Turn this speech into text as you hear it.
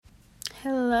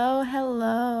Hello,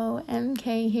 hello,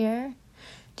 MK here.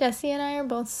 Jesse and I are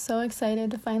both so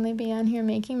excited to finally be on here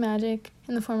making magic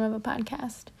in the form of a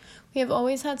podcast. We have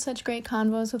always had such great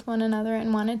convos with one another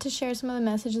and wanted to share some of the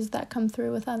messages that come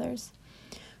through with others.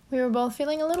 We were both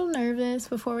feeling a little nervous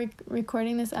before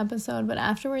recording this episode, but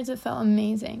afterwards it felt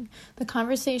amazing. The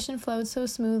conversation flowed so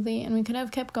smoothly and we could have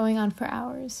kept going on for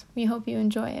hours. We hope you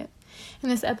enjoy it. In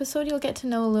this episode, you'll get to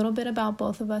know a little bit about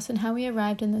both of us and how we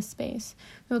arrived in this space.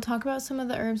 We will talk about some of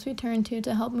the herbs we turn to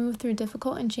help move through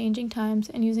difficult and changing times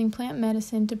and using plant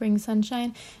medicine to bring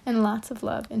sunshine and lots of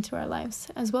love into our lives,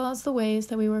 as well as the ways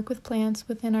that we work with plants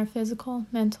within our physical,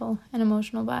 mental, and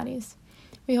emotional bodies.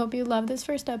 We hope you love this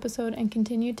first episode and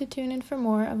continue to tune in for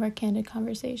more of our candid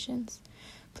conversations.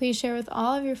 Please share with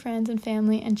all of your friends and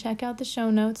family and check out the show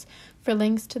notes for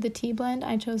links to the tea blend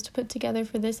I chose to put together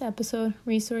for this episode,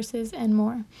 resources, and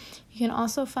more. You can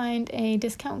also find a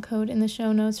discount code in the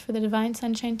show notes for the Divine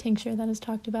Sunshine Tincture that is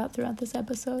talked about throughout this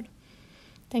episode.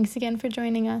 Thanks again for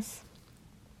joining us.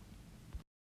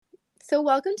 So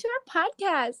welcome to our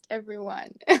podcast,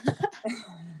 everyone.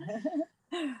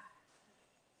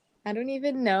 I don't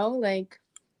even know,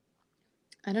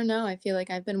 I don't know. I feel like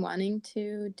I've been wanting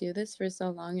to do this for so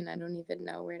long and I don't even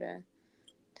know where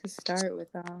to start with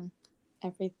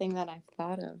everything that I've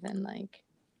thought of and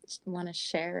just want to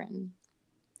share and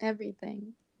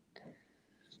everything.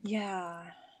 Yeah,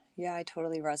 I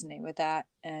totally resonate with that.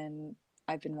 And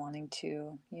I've been wanting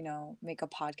to, make a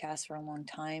podcast for a long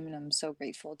time. And I'm so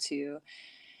grateful to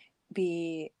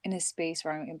be in a space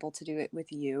where I'm able to do it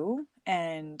with you.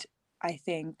 And I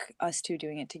think us two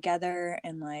doing it together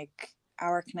and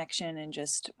our connection and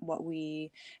just what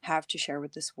we have to share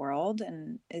with this world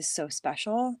and is so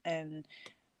special. And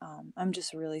I'm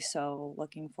just really so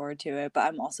looking forward to it, but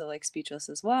I'm also speechless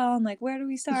as well. I'm where do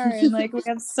we start? And we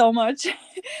have so much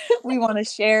we want to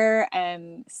share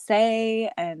and say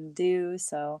and do.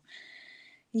 So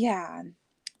yeah.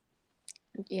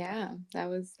 Yeah,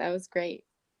 that was great.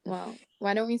 Well,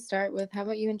 why don't we start with, how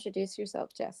about you introduce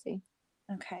yourself, Jessie?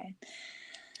 Okay.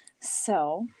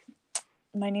 So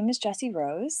my name is Jessie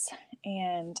Rose,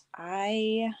 and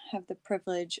I have the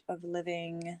privilege of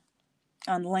living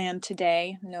on land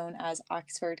today known as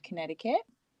Oxford, Connecticut.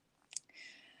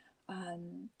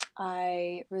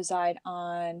 I reside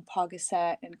on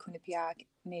Paugussett and Quinnipiac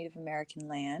Native American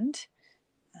land.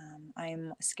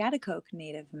 I'm a Schaghticoke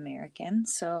Native American,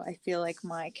 so I feel like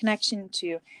my connection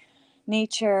to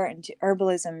nature and to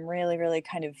herbalism really, really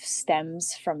kind of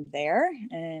stems from there.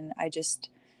 And I just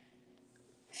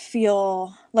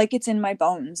feel like it's in my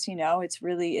bones,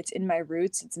 it's in my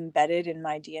roots, it's embedded in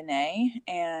my DNA.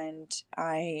 And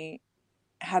I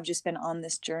have just been on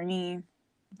this journey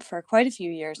for quite a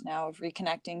few years now of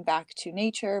reconnecting back to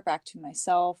nature, back to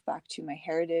myself, back to my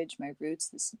heritage, my roots,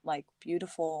 this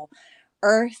beautiful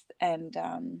earth, and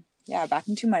back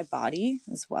into my body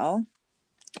as well.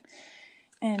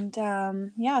 And so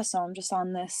I'm just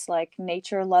on this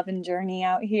nature loving journey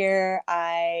out here.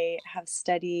 I have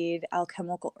studied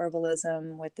alchemical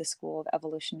herbalism with the School of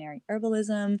Evolutionary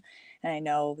Herbalism, and I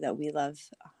know that we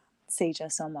love Seja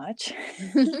so much.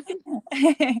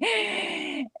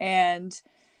 And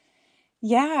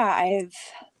I've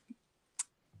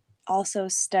also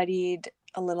studied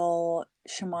a little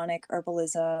shamanic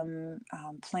herbalism,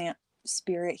 plant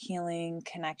spirit healing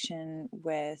connection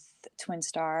with Twin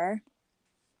Star,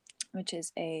 which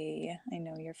is I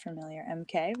know you're familiar,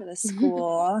 MK, with a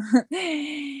school,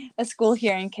 a school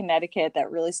here in Connecticut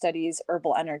that really studies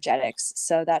herbal energetics.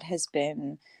 So that has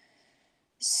been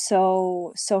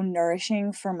so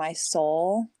nourishing for my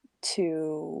soul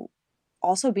to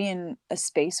also be in a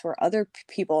space where other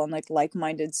people and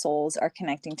like-minded souls are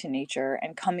connecting to nature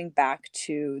and coming back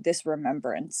to this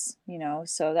remembrance,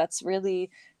 so that's really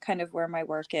kind of where my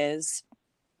work is.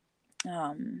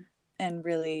 And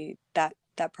really that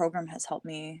program has helped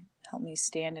me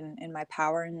stand in my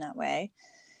power in that way.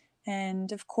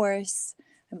 And of course,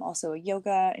 I'm also a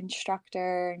yoga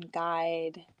instructor and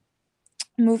guide,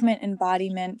 movement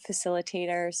embodiment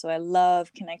facilitator. So I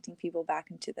love connecting people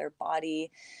back into their body,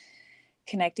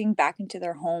 connecting back into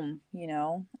their home,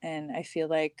 and I feel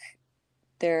like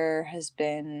there has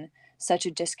been such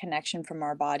a disconnection from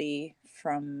our body,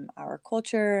 from our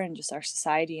culture and just our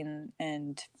society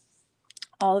and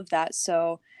all of that.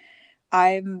 So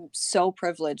I'm so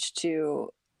privileged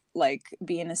to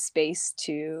be in a space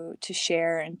to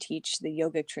share and teach the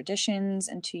yogic traditions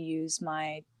and to use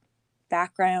my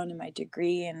background and my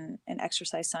degree in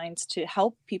exercise science to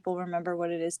help people remember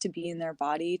what it is to be in their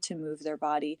body, to move their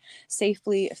body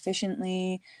safely,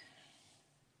 efficiently.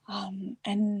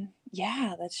 That's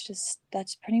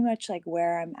pretty much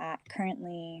where I'm at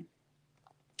currently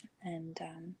And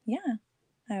yeah,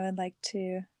 I would like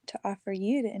to offer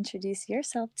you to introduce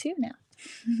yourself too now.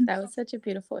 That was such a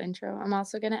beautiful intro. I'm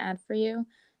also going to add for you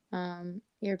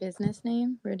your business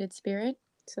name, Rooted Spirit.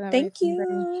 So that way, if Thank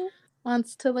anybody you.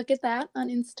 wants to look at that on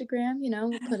Instagram,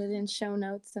 we'll put it in show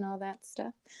notes and all that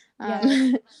stuff.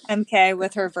 Yes. MK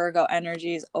with her Virgo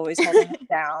energy is always holding us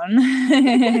down.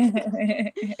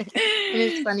 And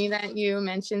it's funny that you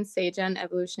mentioned Sage on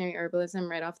evolutionary herbalism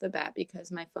right off the bat,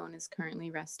 because my phone is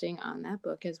currently resting on that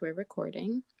book as we're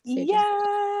recording. Sage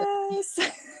Yes.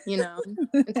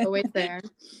 it's always there.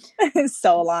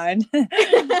 So aligned.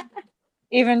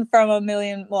 Even from a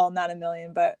million, well, not a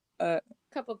million, but a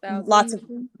couple thousand. Lots of,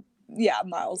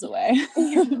 miles away.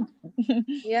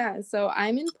 Yeah, so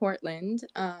I'm in Portland.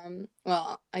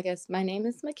 Well, I guess my name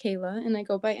is Michaela and I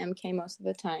go by MK most of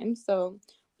the time. So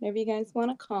whatever you guys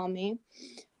want to call me.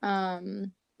 But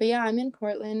yeah, I'm in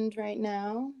Portland right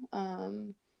now.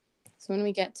 So when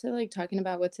we get to like talking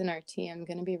about what's in our tea, I'm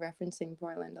going to be referencing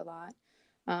Portland a lot.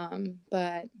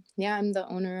 But yeah, I'm the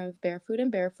owner of Barefoot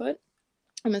and Barefoot.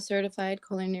 I'm a certified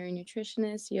culinary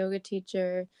nutritionist, yoga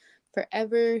teacher,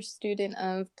 forever student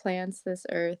of plants, this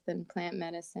earth, and plant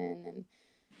medicine.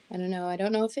 And I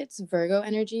don't know if it's Virgo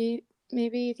energy.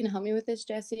 Maybe you can help me with this,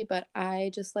 Jesse, but I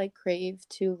just like crave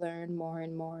to learn more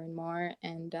and more and more.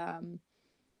 And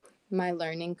my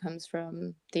learning comes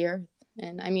from the earth.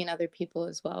 And I mean, other people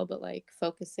as well, but like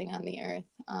focusing on the earth.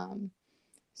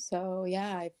 So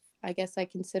yeah, I guess I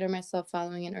consider myself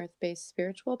following an earth-based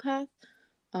spiritual path.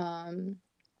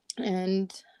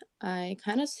 And I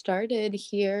kind of started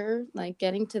here, like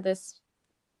getting to this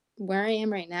where I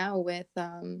am right now with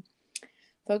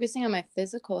focusing on my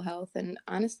physical health, and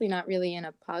honestly not really in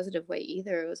a positive way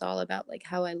either. It was all about like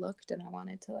how I looked, and I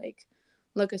wanted to like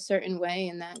look a certain way,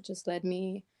 and that just led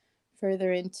me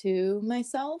further into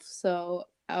myself. So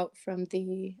from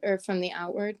the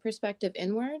outward perspective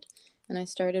inward, and I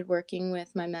started working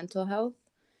with my mental health,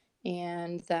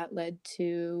 and that led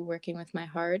to working with my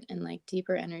heart and like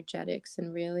deeper energetics,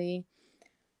 and really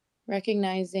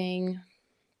recognizing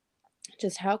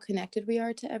just how connected we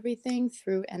are to everything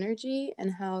through energy,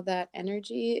 and how that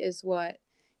energy is what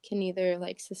can either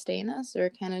like sustain us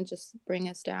or kind of just bring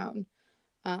us down.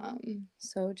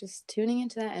 So just tuning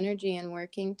into that energy and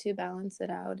working to balance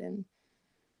it out. And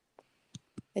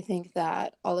I think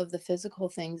that all of the physical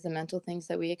things, the mental things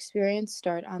that we experience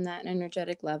start on that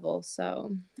energetic level.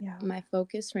 So my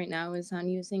focus right now is on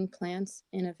using plants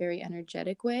in a very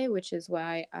energetic way, which is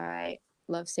why I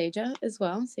love Seja as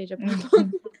well, Seja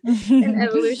Purple, and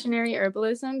evolutionary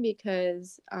herbalism,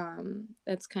 because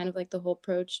that's kind of like the whole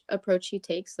approach he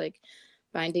takes, like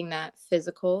binding that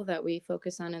physical that we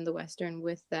focus on in the Western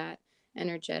with that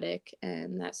energetic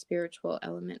and that spiritual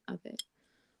element of it.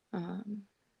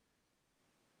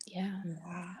 Yeah.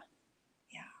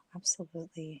 Yeah,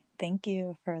 absolutely. Thank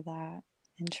you for that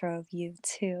intro of you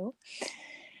too.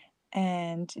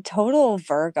 And total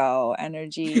Virgo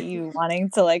energy, you wanting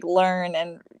to like learn,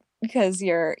 and because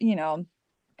you're, I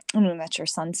mean, that's your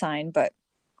sun sign, but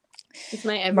it's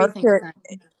my everything Mercury.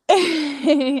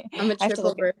 sign. I'm a I have to triple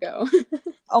look at. Virgo.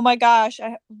 Oh my gosh!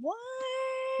 What?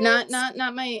 not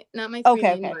my three Okay,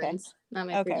 main okay, okay, ones. Not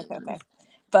my three okay, main okay, okay. ones.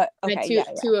 But My okay, two yeah,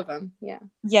 two of them. Yeah.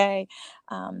 yay.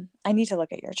 I need to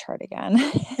look at your chart again.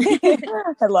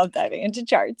 I love diving into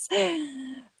charts.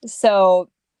 So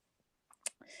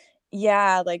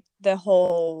yeah, like the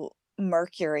whole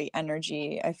Mercury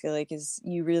energy, I feel like is,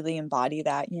 you really embody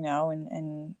that,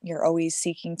 and you're always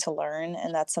seeking to learn.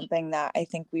 And that's something that I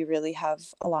think we really have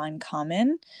a lot in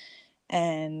common.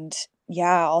 And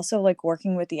yeah, also like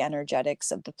working with the energetics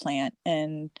of the plant.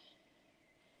 And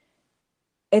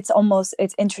it's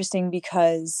interesting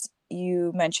because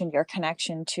you mentioned your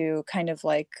connection to kind of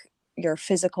like your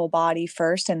physical body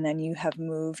first, and then you have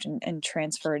moved and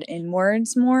transferred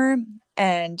inwards more.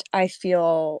 And I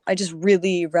just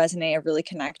really resonate, I really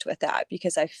connect with that,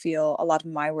 because I feel a lot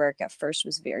of my work at first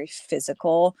was very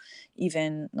physical.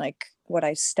 Even like what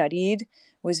I studied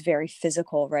was very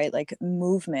physical, right? Like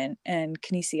movement and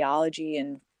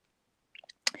kinesiology.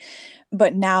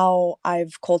 But now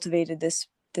I've cultivated this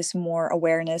more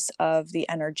awareness of the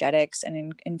energetics,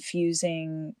 and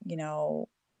infusing,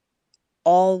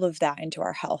 all of that into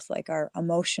our health, like our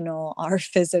emotional, our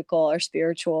physical, our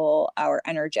spiritual, our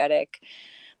energetic.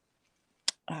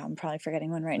 I'm probably forgetting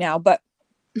one right now, but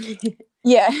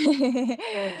yeah.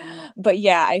 But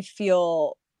yeah, I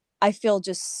feel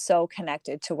just so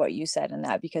connected to what you said in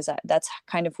that, because that's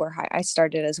kind of where I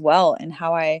started as well, and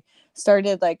how I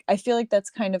started. Like, I feel like that's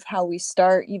kind of how we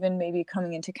start, even maybe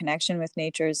coming into connection with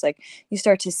nature, is like you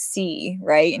start to see,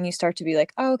 right? And you start to be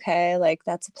like, oh, okay, like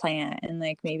that's a plant, and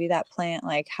like maybe that plant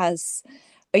like has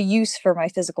a use for my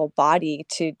physical body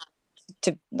to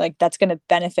like, that's going to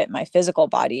benefit my physical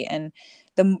body. And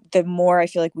the more I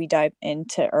feel like we dive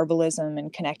into herbalism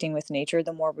and connecting with nature,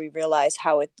 the more we realize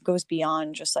how it goes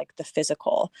beyond just like the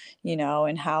physical,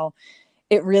 and how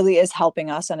it really is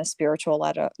helping us on a spiritual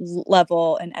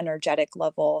level and energetic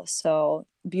level. So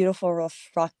beautiful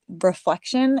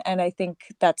reflection. And I think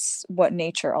that's what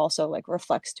nature also like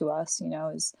reflects to us,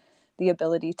 is the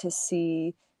ability to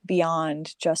see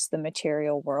beyond just the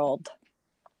material world.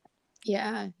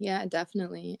 Yeah,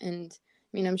 definitely. And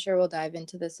I mean, I'm sure we'll dive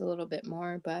into this a little bit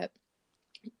more, but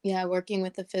yeah, working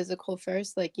with the physical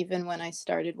first, like even when I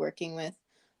started working with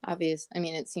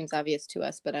it seems obvious to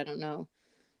us, but I don't know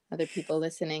other people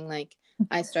listening, like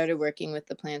I started working with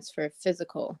the plants for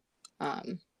physical,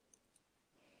 um,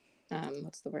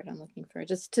 what's the word I'm looking for?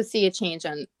 Just to see a change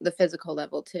on the physical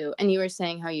level too. And you were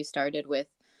saying how you started with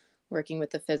working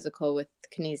with the physical with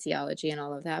kinesiology and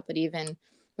all of that, but even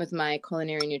with my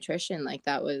culinary nutrition, like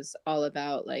that was all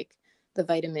about like the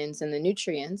vitamins and the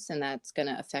nutrients, and that's going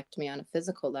to affect me on a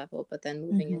physical level. But then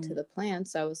moving into the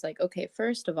plants, I was like, okay,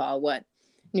 first of all, what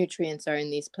nutrients are in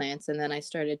these plants? And then I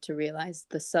started to realize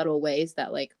the subtle ways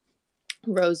that like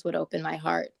rose would open my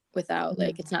heart without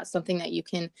like, it's not something that you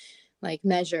can like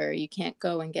measure. You can't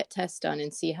go and get tests done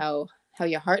and see how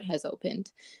your heart has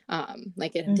opened.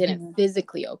 Like it didn't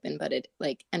physically open, but it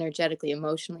like energetically,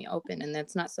 emotionally open, and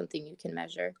that's not something you can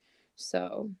measure.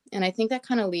 So, and I think that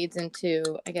kind of leads into,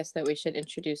 I guess that we should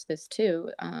introduce this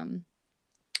too,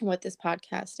 what this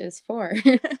podcast is for.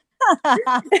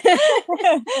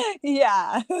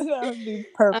 Yeah, that would be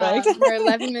perfect. We're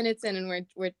 11 minutes in, and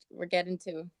we're getting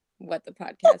to what the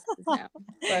podcast is now.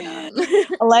 But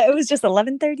It was just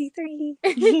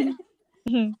 11:33.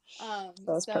 That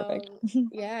was perfect. so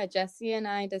yeah, Jesse and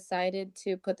I decided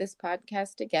to put this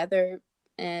podcast together,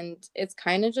 and it's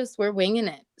kind of just we're winging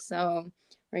it. So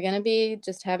we're gonna be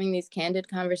just having these candid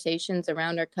conversations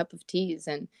around our cup of teas.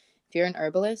 And if you're an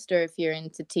herbalist, or if you're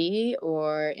into tea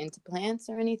or into plants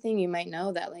or anything, you might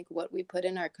know that like what we put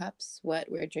in our cups,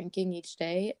 what we're drinking each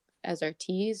day as our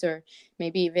teas, or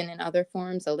maybe even in other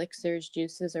forms, elixirs,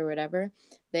 juices, or whatever,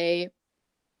 they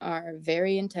are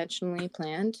very intentionally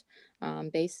planned,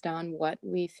 based on what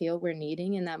we feel we're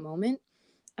needing in that moment.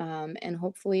 And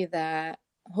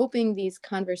hoping these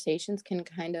conversations can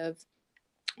kind of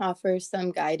offer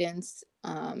some guidance,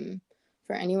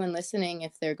 for anyone listening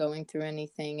if they're going through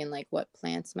anything, and like what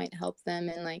plants might help them,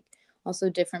 and like also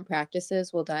different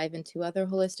practices. We'll dive into other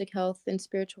holistic health and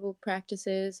spiritual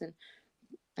practices, and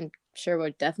I'm sure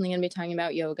we're definitely going to be talking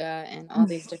about yoga and all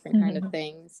these different kind of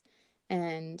things.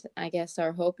 And I guess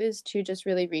our hope is to just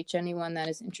really reach anyone that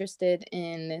is interested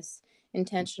in this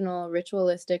intentional,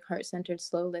 ritualistic, heart-centered,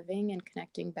 slow living, and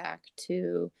connecting back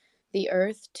to the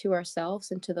earth, to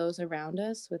ourselves, and to those around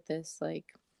us with this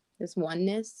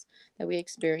oneness that we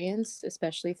experience,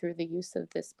 especially through the use of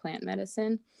this plant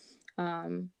medicine.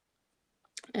 Um,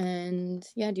 and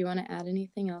yeah, do you want to add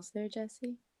anything else there,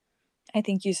 Jesse? I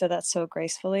think you said that so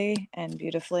gracefully and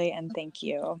beautifully, and thank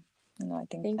you. I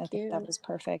Thank think that you. was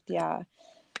perfect. Yeah.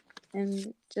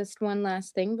 And just one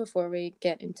last thing before we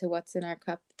get into what's in our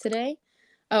cup today.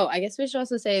 Oh, I guess we should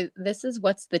also say this is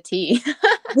What's the Tea.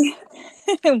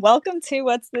 Welcome to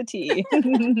What's the Tea.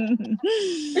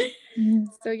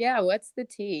 So yeah, what's the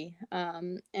tea?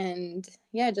 And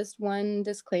yeah, just one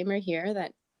disclaimer here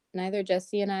that neither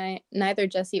Jesse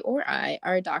or I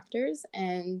are doctors,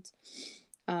 and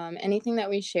anything that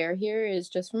we share here is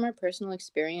just from our personal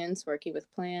experience working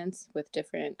with plants, with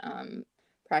different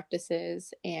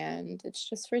practices, and it's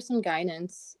just for some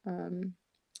guidance, and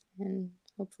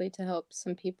hopefully to help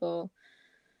some people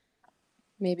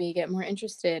maybe get more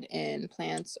interested in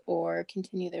plants or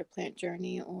continue their plant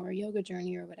journey or yoga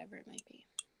journey or whatever it might be.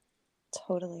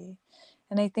 Totally.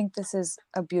 And I think this is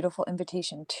a beautiful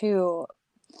invitation too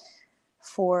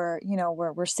for,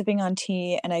 we're sipping on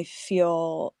tea, and I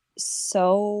feel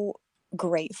so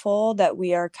grateful that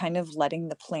we are kind of letting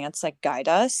the plants like guide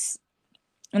us.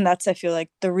 And that's, I feel like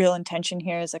the real intention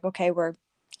here is like, okay, we're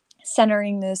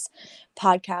centering this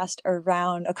podcast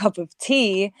around a cup of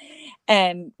tea,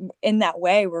 and in that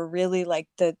way we're really like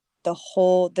the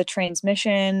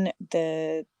transmission,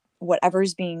 the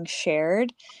whatever's being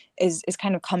shared is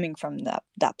kind of coming from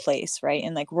that place, right?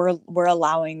 And like we're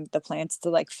allowing the plants to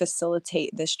like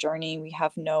facilitate this journey. We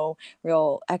have no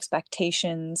real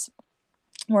expectations.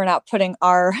 We're not putting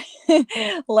our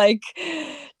like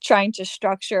trying to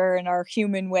structure in our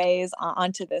human ways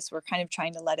onto this. We're kind of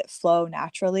trying to let it flow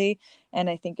naturally. And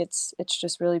I think it's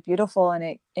just really beautiful, and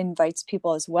it invites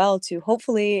people as well to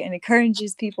hopefully, and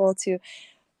encourages people to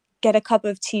get a cup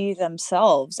of tea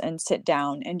themselves and sit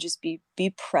down and just be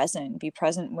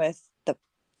present with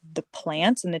the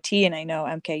plants and the tea. And I know,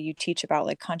 MK, you teach about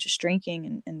like conscious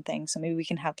drinking and things, so maybe we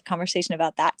can have the conversation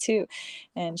about that too,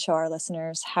 and show our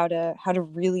listeners how to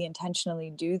really intentionally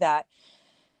do that.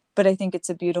 But I think it's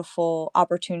a beautiful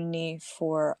opportunity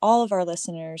for all of our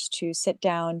listeners to sit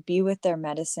down, be with their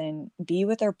medicine, be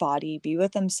with their body, be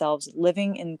with themselves,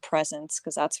 living in presence,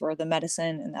 because that's where the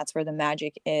medicine and that's where the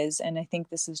magic is. And I think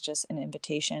this is just an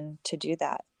invitation to do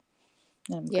that.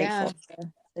 And I'm Yeah.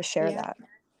 grateful to share Yeah. that.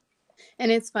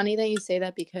 And it's funny that you say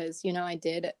that because, I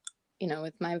did,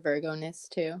 with my Virgo-ness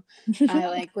too. I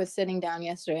like was sitting down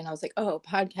yesterday and I was like, oh,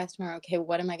 podcast tomorrow. Okay,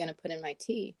 what am I going to put in my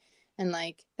tea? And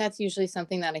like, that's usually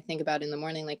something that I think about in the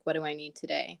morning. Like, what do I need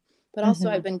today? But also,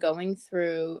 I've been going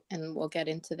through, and we'll get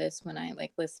into this when I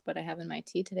like list what I have in my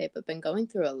tea today, but been going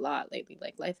through a lot lately.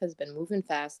 Like, life has been moving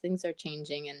fast, things are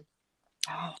changing. And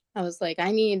I was like,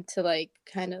 I need to like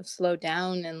kind of slow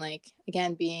down and like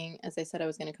again being as I said I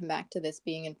was going to come back to this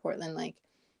being in Portland like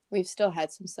we've still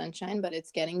had some sunshine but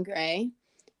it's getting gray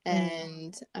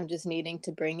and I'm just needing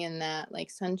to bring in that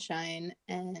like sunshine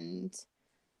and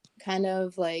kind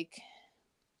of like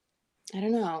I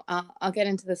don't know. I'll get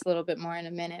into this a little bit more in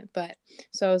a minute, but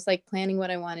so I was like planning what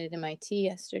I wanted in my tea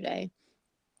yesterday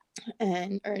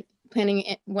and or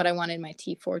planning what I wanted my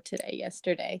tea for today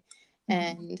yesterday.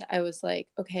 And I was like,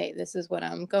 okay, this is what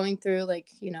I'm going through. Like,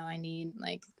 I need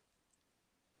like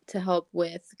to help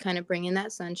with kind of bringing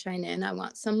that sunshine in. I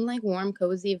want some like warm,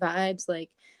 cozy vibes. Like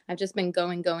I've just been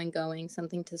going,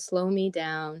 something to slow me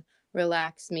down,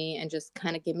 relax me, and just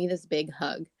kind of give me this big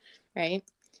hug. Right.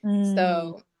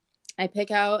 So I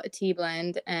pick out a tea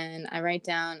blend and I write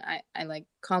down, I like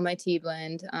call my tea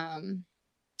blend,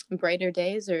 brighter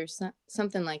days or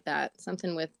something like that,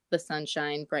 something with the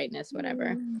sunshine, brightness,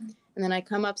 whatever. And then I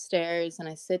come upstairs and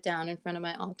I sit down in front of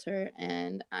my altar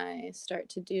and I start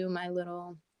to do my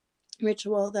little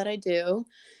ritual that I do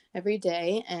every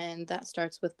day. And that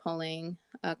starts with pulling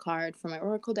a card from my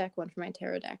Oracle deck, one from my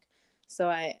tarot deck. So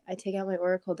I take out my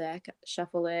Oracle deck,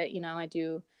 shuffle it. I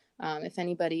do, if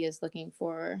anybody is looking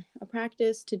for a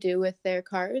practice to do with their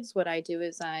cards, what I do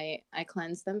is I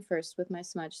cleanse them first with my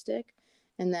smudge stick.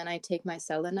 And then I take my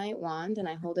selenite wand and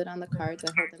I hold it on the cards.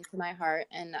 I hold them to my heart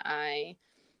and I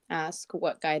ask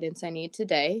what guidance I need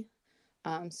today.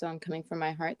 So I'm coming from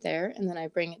my heart there. And then I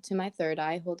bring it to my third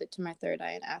eye, hold it to my third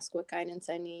eye, and ask what guidance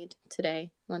I need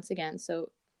today, once again. So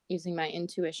using my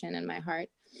intuition and my heart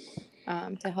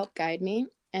to help guide me.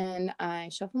 And I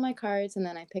shuffle my cards and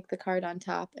then I pick the card on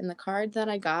top. And the card that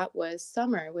I got was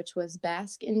Summer, which was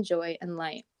Bask in Joy and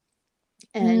Light.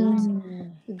 And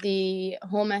the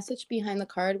whole message behind the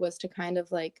card was to kind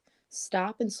of like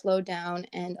stop and slow down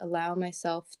and allow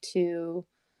myself to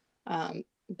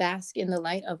bask in the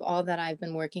light of all that I've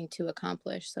been working to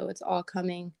accomplish. So it's all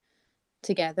coming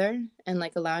together and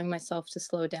like allowing myself to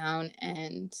slow down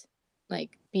and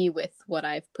like be with what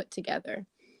I've put together.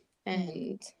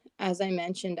 And as I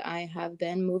mentioned, I have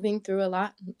been moving through a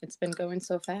lot. It's been going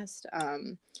so fast.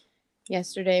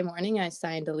 Yesterday morning, I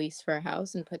signed a lease for a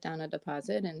house and put down a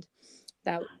deposit, and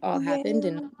that all happened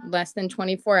in less than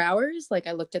 24 hours. Like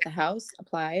I looked at the house,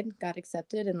 applied, got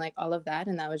accepted, and like all of that.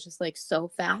 And that was just like so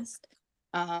fast.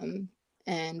 Um,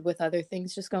 and with other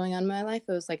things just going on in my life,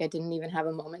 it was like I didn't even have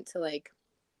a moment to like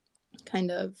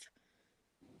kind of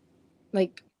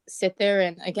like sit there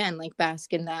and again like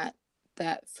bask in that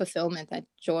fulfillment, that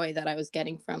joy that I was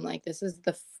getting from like this is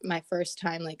my first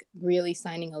time like really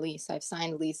signing a lease. I've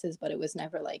signed leases, but it was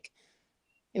never like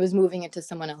it was moving into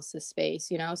someone else's space.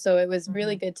 So it was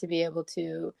really good to be able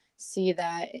to see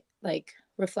that like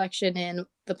reflection in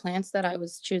the plants that I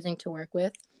was choosing to work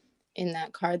with in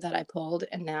that card that I pulled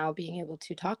and now being able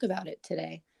to talk about it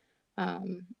today.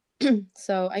 um,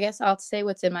 so I guess I'll say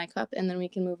what's in my cup and then we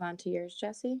can move on to yours,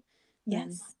 Jesse, and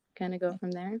Yes. kind of go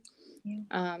from there.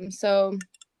 Yeah. So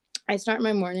I start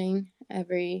my morning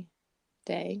every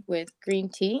day with green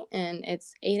tea and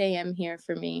it's 8 a.m. here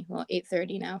for me. Well,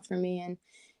 8:30 now for me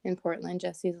in Portland.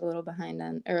 Jesse's a little behind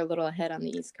on or a little ahead on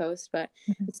the East Coast, but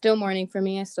it's still morning for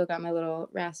me. I still got my little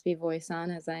raspy voice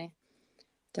on as I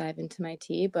dive into my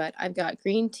tea, but I've got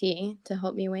green tea to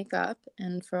help me wake up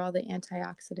and for all the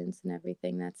antioxidants and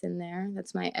everything that's in there.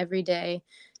 That's my everyday,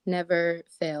 never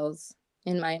fails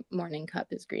in my morning cup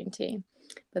is green tea.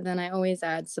 But then I always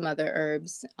add some other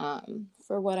herbs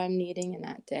for what I'm needing in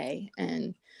that day.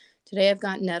 And today I've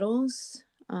got nettles,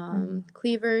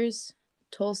 cleavers,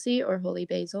 tulsi or holy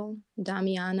basil,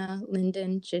 damiana,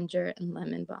 linden, ginger, and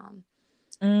lemon balm.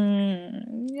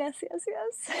 Yes,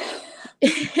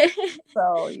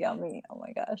 so yummy. Oh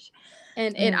my gosh.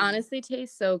 And it honestly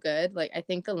tastes so good. Like, I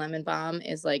think the lemon balm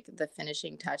is like the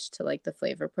finishing touch to like the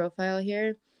flavor profile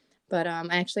here. But I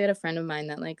actually had a friend of mine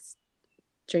that likes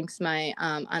drinks my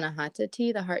anahata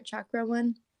tea, the heart chakra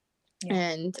one. Yeah.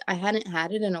 And I hadn't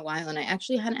had it in a while, and I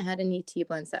actually hadn't had any tea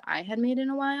blends that I had made in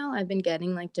a while. I've been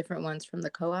getting like different ones from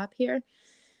the co-op here,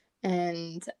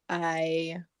 and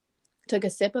I took a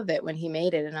sip of it when he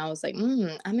made it, and I was like,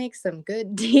 I make some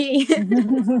good tea.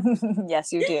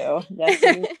 Yes, you do. Yes,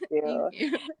 you Thank do.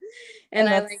 you. And And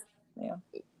I that's, like,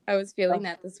 yeah. I was feeling Oh.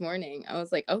 that this morning. I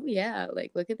was like, oh yeah,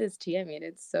 like look at this tea I made.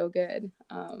 It's so good.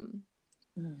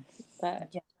 But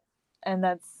Yeah. And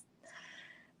that's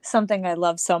something I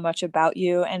love so much about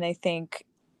you. And I think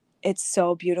it's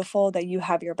so beautiful that you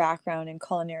have your background in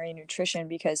culinary nutrition,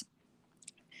 because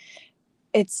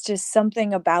it's just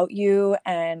something about you.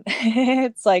 And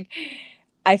it's like,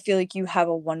 I feel like you have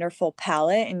a wonderful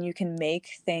palate and you can make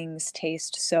things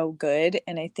taste so good.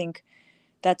 And I think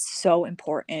that's so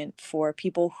important for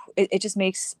people. It just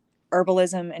makes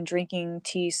herbalism and drinking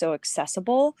tea so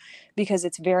accessible, because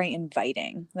it's very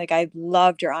inviting. Like, I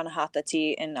loved your anahata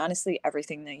tea, and honestly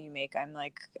everything that you make I'm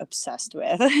like obsessed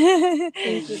with.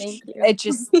 thank you, thank you. It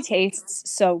just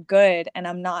tastes so good, and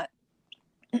I'm not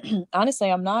honestly,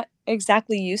 I'm not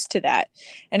exactly used to that.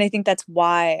 And I think that's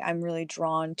why I'm really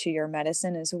drawn to your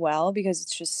medicine as well, because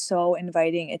it's just so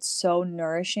inviting, it's so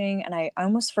nourishing, and I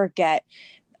almost forget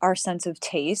our sense of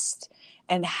taste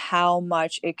and how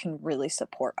much it can really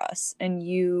support us. And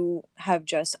you have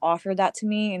just offered that to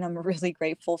me, and I'm really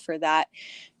grateful for that,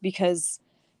 because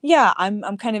yeah, I'm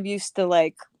kind of used to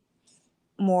like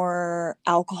more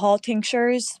alcohol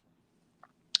tinctures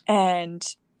and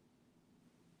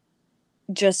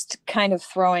just kind of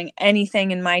throwing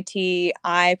anything in my tea.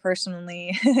 I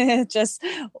personally just,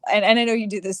 and I know you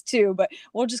do this too, but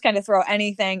we'll just kind of throw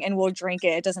anything and we'll drink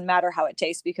it. It doesn't matter how it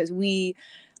tastes, because we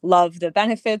love the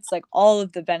benefits, like all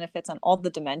of the benefits on all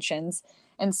the dimensions.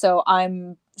 And so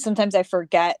sometimes I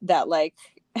forget that like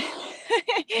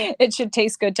it should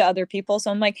taste good to other people. So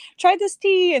I'm like, try this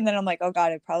tea. And then I'm like, oh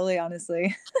God, it probably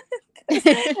honestly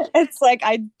it's like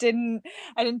I didn't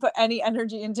put any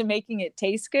energy into making it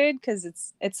taste good, because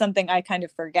it's something I kind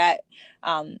of forget.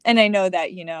 And I know that,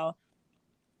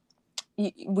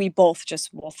 we both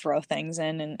just will throw things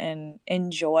in and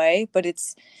enjoy, but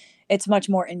it's much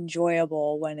more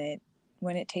enjoyable when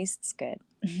it tastes good.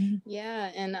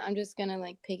 Yeah, and I'm just gonna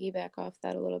like piggyback off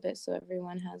that a little bit so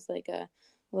everyone has like a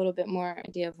little bit more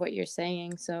idea of what you're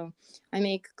saying. So I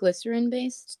make glycerin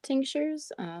based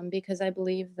tinctures because I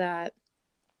believe that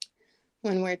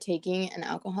when we're taking an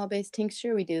alcohol based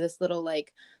tincture, we do this little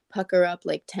like pucker up,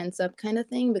 like tense up kind of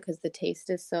thing because the taste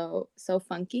is so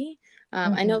funky.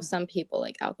 I know Mhm. some people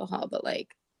like alcohol, but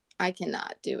like I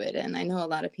cannot do it, and I know a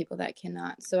lot of people that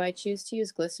cannot. So I choose to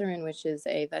use glycerin, which is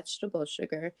a vegetable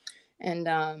sugar, and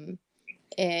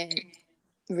it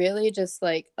really just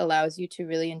like allows you to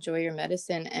really enjoy your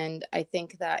medicine. And I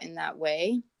think that in that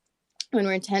way, when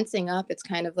we're tensing up, it's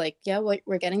kind of like, yeah,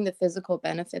 we're getting the physical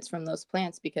benefits from those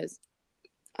plants because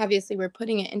obviously we're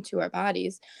putting it into our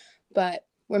bodies, but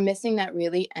we're missing that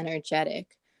really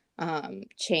energetic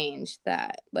change,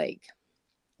 that like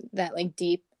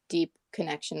deep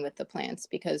connection with the plants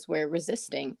because we're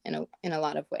resisting in a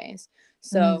lot of ways. Mm.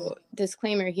 So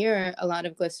disclaimer here, a lot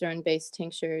of glycerin based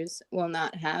tinctures will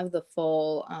not have the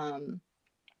full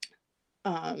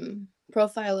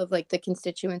profile of like the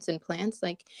constituents in plants.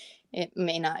 Like it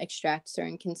may not extract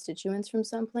certain constituents from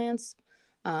some plants,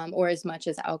 or as much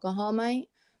as alcohol might,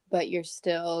 but you're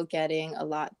still getting a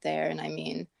lot there. And I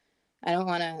mean, I don't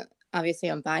want to, obviously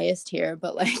I'm biased here,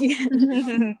 but like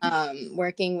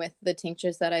working with the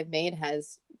tinctures that I've made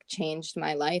has changed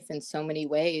my life in so many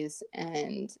ways.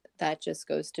 And that just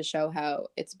goes to show how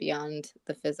it's beyond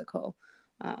the physical.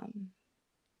 Um,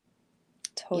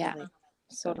 yeah. Totally.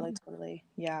 So. Totally.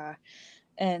 Yeah.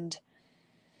 And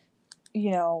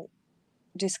you know,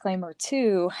 disclaimer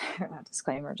too, or not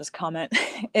disclaimer, just comment,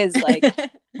 is like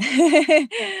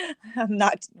I'm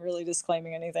not really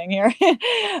disclaiming anything here.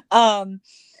 um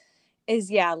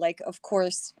is yeah, like of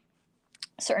course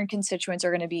certain constituents are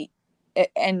going to be,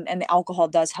 and the alcohol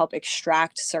does help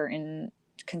extract certain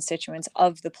constituents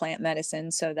of the plant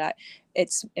medicine so that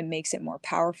it makes it more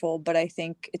powerful, but I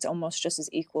think it's almost just as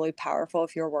equally powerful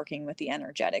if you're working with the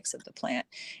energetics of the plant.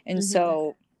 And Mhm.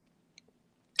 so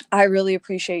I really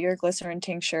appreciate your glycerin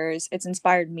tinctures. It's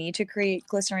inspired me to create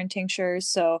glycerin tinctures.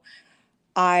 So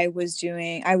I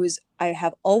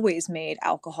have always made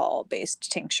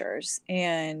alcohol-based tinctures.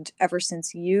 And ever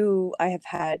since I have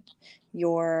had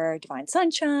your Divine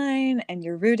Sunshine and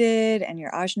your Rooted and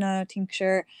your Ajna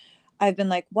tincture. I've been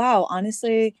like, wow,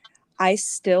 honestly, I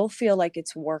still feel like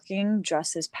it's working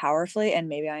just as powerfully. And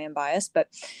maybe I am biased, but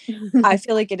I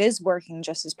feel like it is working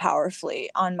just as powerfully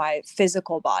on my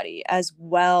physical body as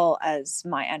well as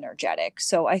my energetic.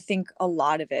 So I think a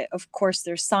lot of it, of course,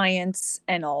 there's science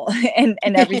and all and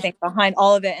everything behind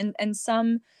all of it. And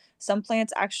some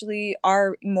plants actually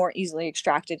are more easily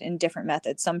extracted in different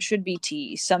methods. Some should be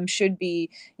tea, some should be,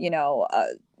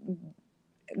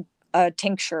 a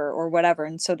tincture or whatever.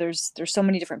 And so there's so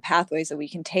many different pathways that we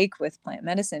can take with plant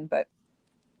medicine. But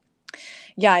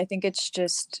yeah, I think it's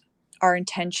just our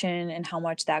intention and how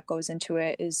much that goes into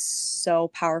it is so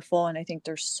powerful. And I think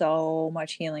there's so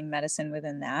much healing medicine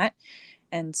within that.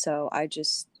 And so I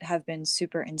just have been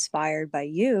super inspired by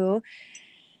you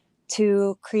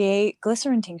to create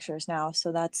glycerin tinctures now.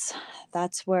 So that's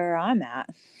where I'm at.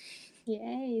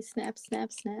 Yay, snap,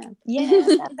 snap, snap. Yeah,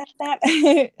 snap, snap,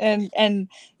 snap. And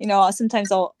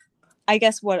sometimes I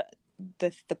guess what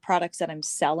the products that I'm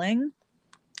selling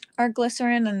are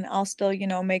glycerin, and I'll still,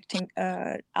 make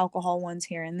alcohol ones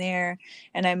here and there,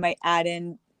 and I might add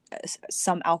in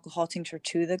some alcohol tincture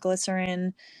to the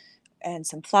glycerin and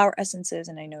some flower essences,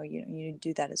 and I know you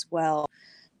do that as well.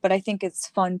 But I think it's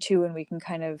fun too, and we can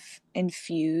kind of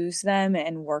infuse them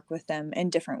and work with them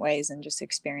in different ways and just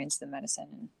experience the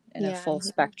medicine in a full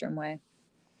spectrum way.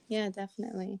 Yeah,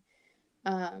 definitely.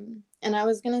 And I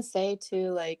was gonna say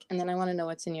too, like, and then I want to know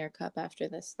what's in your cup after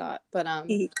this thought. But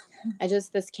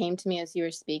this came to me as you were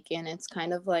speaking. It's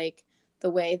kind of like the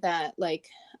way that, like,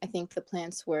 I think the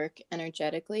plants work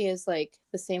energetically is like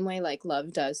the same way like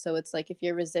love does. So it's like if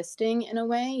you're resisting in a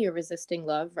way, you're resisting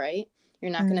love, right?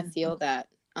 You're not gonna feel that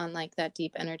on like that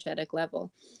deep energetic level.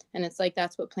 And it's like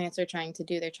that's what plants are trying to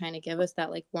do. They're trying to give us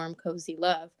that like warm, cozy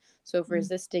love. So if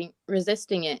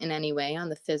resisting it in any way on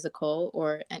the physical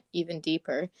or even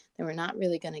deeper, then we're not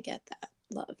really going to get that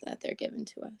love that they're giving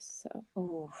to us. So,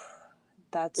 Ooh,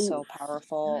 that's so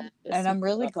powerful. just And I'm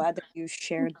really glad that you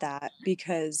shared that,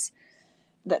 because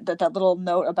that little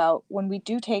note about when we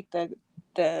do take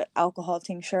the alcohol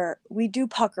tincture, we do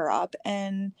pucker up.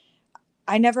 And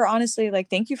I never honestly,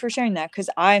 like, thank you for sharing that, because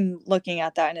I'm looking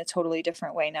at that in a totally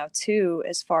different way now too,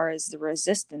 as far as the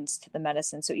resistance to the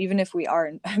medicine. So even if we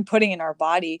are putting in our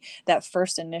body, that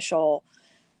first initial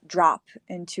drop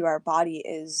into our body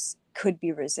could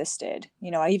be resisted.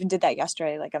 I even did that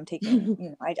yesterday. Like, I'm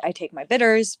taking, I take my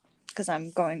bitters because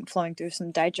I'm flowing through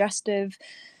some digestive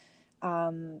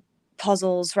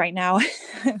puzzles right now.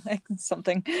 Like,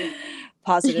 something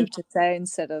positive to say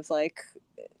instead of like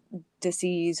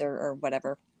disease or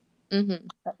whatever,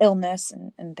 illness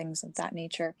and things of that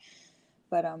nature.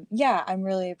 But yeah, I'm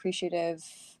really appreciative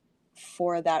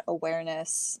for that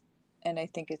awareness, and I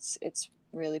think it's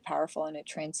really powerful, and it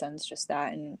transcends just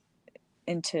that and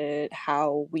into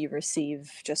how we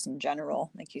receive just in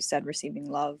general, like you said, receiving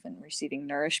love and receiving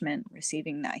nourishment,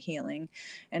 receiving that healing.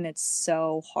 And it's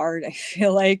so hard, I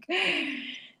feel like,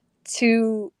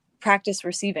 to practice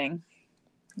receiving.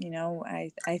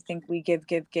 I think we give,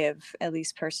 at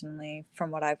least personally,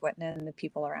 from what I've witnessed and the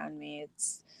people around me.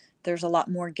 There's a lot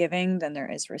more giving than there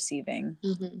is receiving.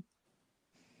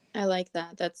 I like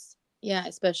that. That's, yeah,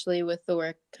 especially with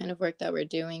the kind of work that we're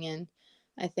doing. And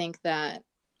I think that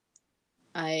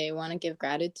I want to give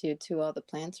gratitude to all the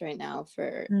plants right now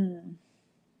for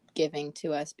giving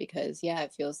to us, because yeah,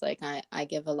 it feels like I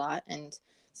give a lot, and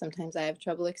sometimes I have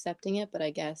trouble accepting it. But I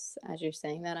guess as you're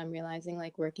saying that, I'm realizing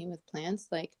like working with plants,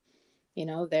 like,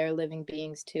 they're living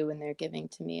beings too, and they're giving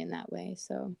to me in that way.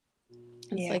 So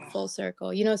it's Yeah. like full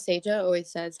circle. Seja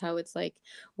always says how it's like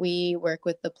we work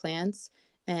with the plants,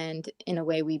 and in a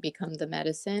way we become the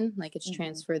medicine, like it's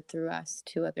transferred through us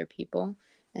to other people.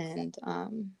 And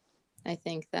I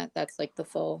think that that's like the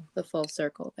full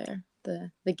circle there,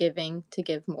 the giving to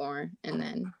give more and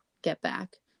then get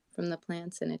back from the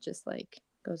plants, and it just like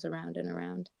goes around and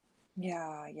around.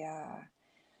 Yeah.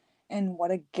 And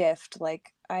what a gift.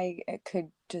 Like,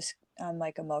 I'm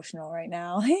like emotional right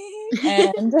now.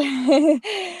 And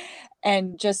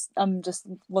and I'm just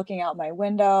looking out my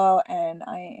window, and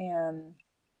I am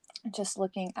just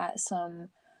looking at some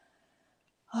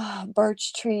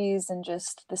birch trees and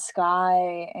just the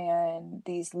sky and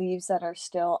these leaves that are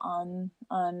still on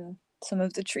some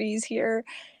of the trees here.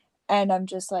 And I'm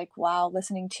just like, wow,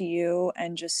 listening to you,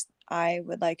 and just I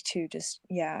would like to just,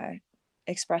 yeah,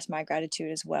 express my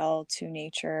gratitude as well to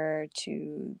nature,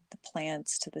 to the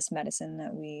plants, to this medicine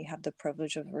that we have the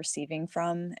privilege of receiving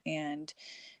from. And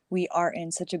we are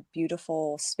in such a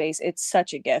beautiful space. It's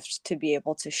such a gift to be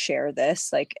able to share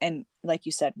this, like, and like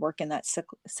you said, work in that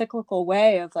cyclical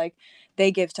way of like,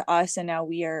 they give to us and now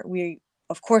we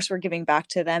of course we're giving back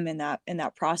to them in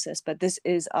that process, but this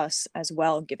is us as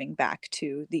well, giving back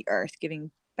to the earth,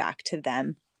 giving back to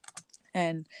them.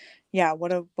 And yeah,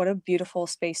 what a beautiful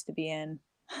space to be in.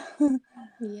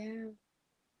 Yeah.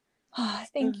 Oh,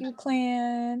 thank you,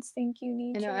 plants. Thank you,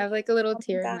 I know, I nature. have like a little Oh my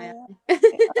tear in my God.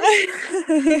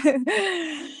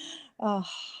 eye. Oh.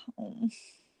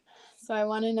 So I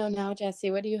want to know now,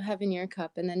 Jesse, what do you have in your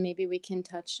cup? And then maybe we can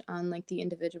touch on like the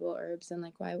individual herbs and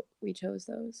like why we chose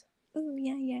those. Oh,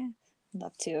 yeah, yeah.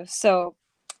 Love to. So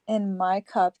in my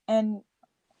cup, and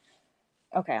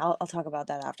okay, I'll talk about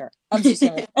that after. I'm just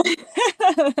gonna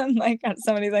like got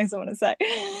so many things I want to say.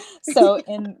 So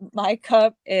in my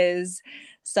cup is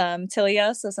some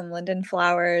tilia, so some linden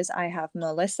flowers. I have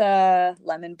melissa,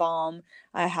 lemon balm,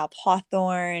 I have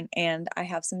hawthorn, and I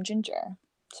have some ginger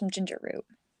root.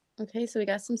 Okay, so we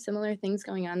got some similar things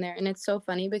going on there. And it's so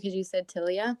funny because you said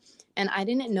tilia, and I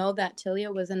didn't know that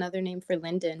tilia was another name for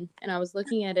linden. And I was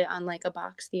looking at it on like a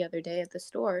box the other day at the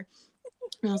store.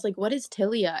 And I was like, what is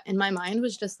tilia? And my mind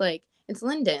was just like, it's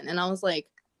linden. And I was like,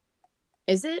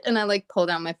 is it? And I like pulled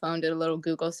out my phone, did a little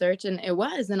Google search, and it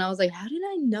was. And I was like, how did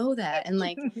I know that? And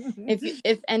like,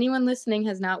 if anyone listening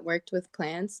has not worked with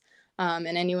plants, and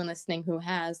anyone listening who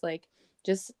has, like,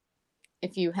 just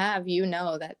if you have, you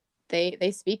know that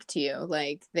they speak to you,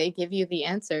 like they give you the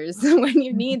answers when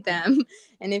you need them.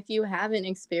 And if you haven't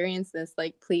experienced this,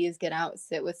 like, please get out,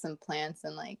 sit with some plants,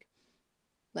 and like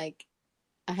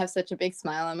I have such a big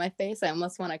smile on my face. I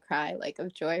almost want to cry, like,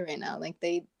 of joy right now. Like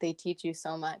they teach you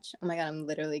so much. Oh my God, I'm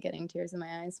literally getting tears in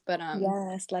my eyes. But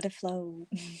Yes, let it flow.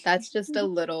 that's just a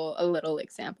little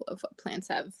example of what plants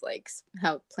have, like,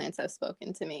 how plants have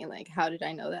spoken to me. Like, how did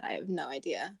I know that? I have no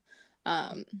idea.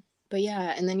 um but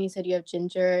yeah, and then you said you have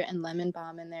ginger and lemon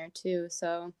balm in there too,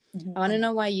 so I want to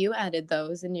know why you added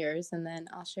those in yours, and then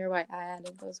I'll share why I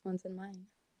added those ones in mine.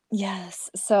 Yes.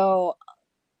 So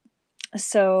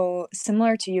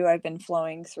similar to you, I've been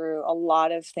flowing through a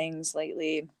lot of things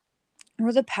lately.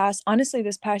 Or honestly,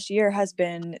 this past year has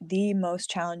been the most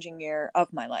challenging year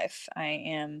of my life. I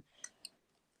am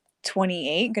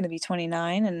 28, going to be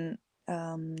 29 in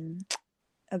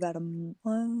about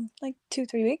like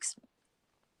 2-3 weeks.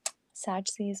 Sag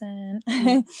season.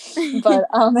 But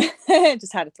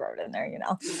just had to throw it in there, you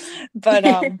know. But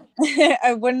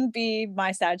I wouldn't be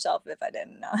my Sag self if I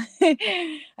didn't.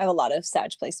 I have a lot of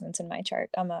Sag placements in my chart.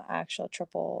 I'm an actual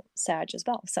triple Sag as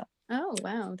well. So Oh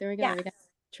wow, there we go. yeah, We got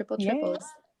triple yeah, triples.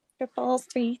 triples,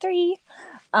 3 3.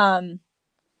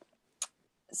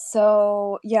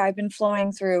 So yeah, I've been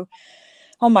flowing through,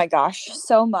 oh my gosh,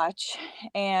 so much.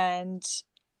 And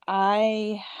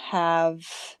I have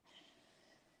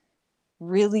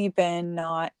really been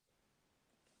not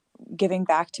giving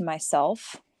back to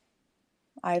myself.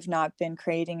 I've not been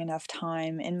creating enough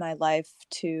time in my life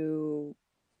to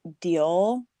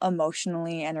deal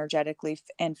emotionally, energetically,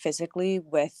 and physically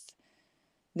with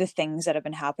the things that have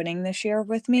been happening this year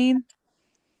with me.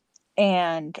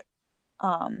 And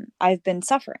I've been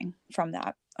suffering from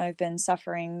that. I've been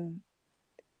suffering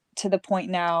to the point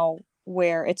now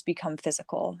where it's become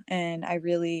physical. And I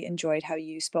really enjoyed how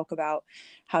you spoke about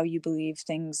how you believe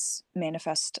things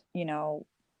manifest,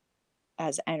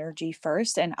 as energy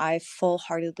first. And I full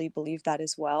heartedly believe that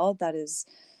as well. That is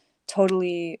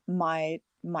totally my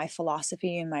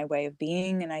philosophy and my way of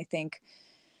being. And I think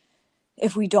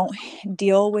if we don't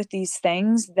deal with these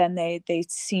things, then they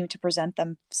seem to present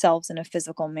themselves in a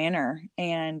physical manner,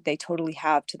 and they totally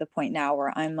have, to the point now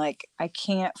where I'm like, I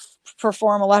can't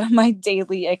perform a lot of my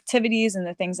daily activities and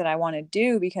the things that I want to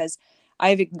do because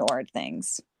I've ignored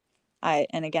things.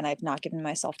 And again, I've not given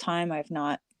myself time. I've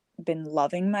not been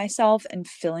loving myself and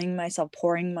filling myself,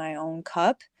 pouring my own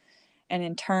cup. And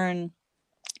in turn,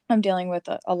 I'm dealing with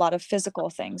a lot of physical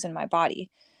things in my body,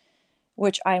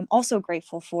 which I'm also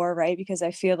grateful for, right? Because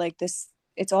I feel like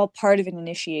it's all part of an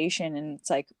initiation. And it's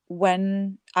like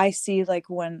when I see, like,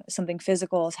 when something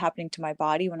physical is happening to my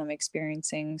body, when I'm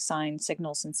experiencing signs,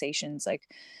 signals, sensations, like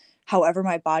however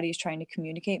my body is trying to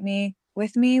communicate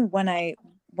with me, when I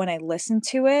listen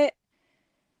to it,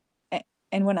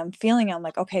 and when I'm feeling it, I'm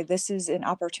like, okay, this is an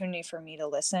opportunity for me to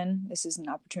listen. This is an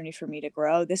opportunity for me to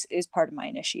grow. This is part of my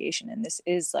initiation, and this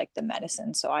is like the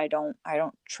medicine. So I don't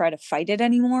try to fight it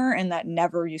anymore. And that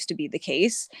never used to be the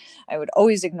case. I would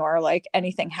always ignore like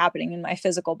anything happening in my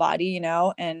physical body,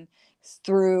 and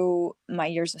through my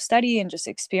years of study and just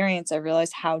experience, I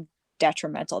realized how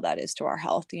detrimental that is to our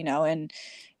health, and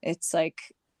it's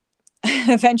like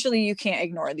eventually you can't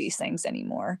ignore these things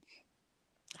anymore.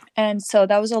 And so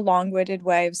that was a long-winded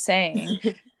way of saying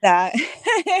that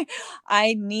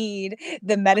I need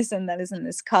the medicine that is in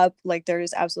this cup like there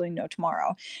is absolutely no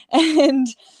tomorrow. And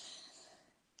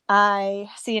I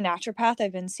see a naturopath.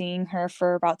 I've been seeing her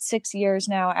for about 6 years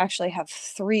now. I actually have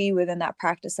 3 within that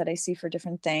practice that I see for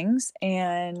different things.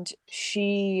 And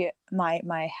she,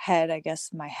 my head, I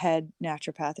guess my head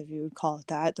naturopath, if you would call it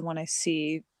that, the one I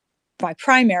see, my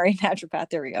primary naturopath,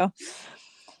 there we go.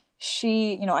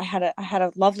 She, I had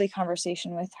a lovely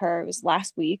conversation with her. It was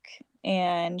last week,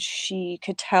 and she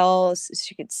could tell,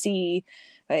 she could see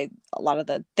by a lot of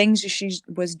the things she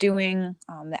was doing,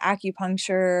 the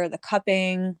acupuncture, the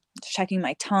cupping, checking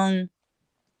my tongue,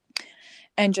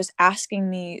 and just asking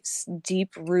me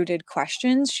deep rooted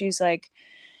questions. She's like,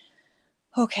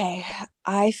 okay,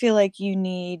 I feel like you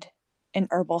need an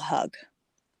herbal hug.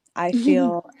 I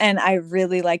feel, and I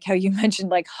really like how you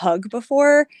mentioned like hug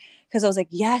before, because I was like,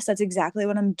 yes, that's exactly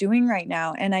what I'm doing right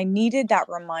now. And I needed that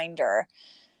reminder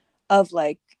of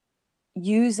like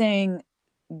using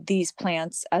these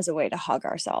plants as a way to hug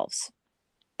ourselves.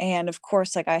 And of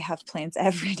course, like I have plants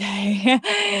every day.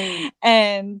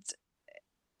 And,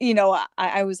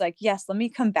 I was like, yes, let me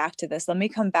come back to this. Let me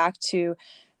come back to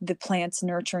the plants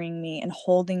nurturing me and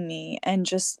holding me and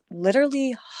just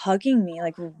literally hugging me,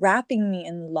 like wrapping me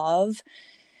in love.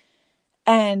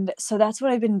 And so that's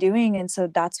what I've been doing, and so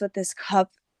that's what this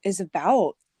cup is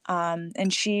about.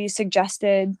 And she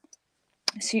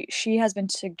has been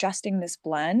suggesting this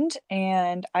blend,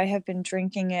 and I have been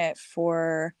drinking it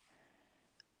for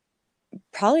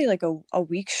probably like a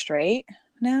week straight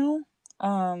now.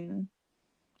 And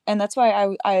that's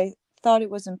why I thought it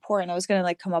was important. I was gonna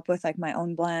like come up with like my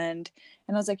own blend,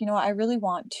 and I was like, you know what, I really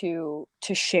want to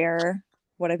share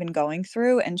what I've been going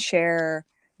through and share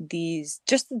these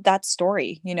just that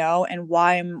story, and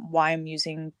why I'm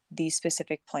using these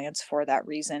specific plants for that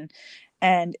reason.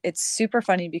 And it's super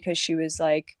funny because she was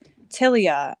like,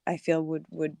 Tilia, I feel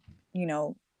would you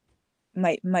know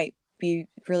might be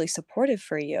really supportive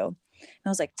for you. And I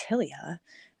was like, Tilia,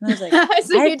 and I was like,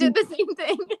 So I've you did the same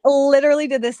thing. literally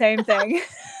did the same thing.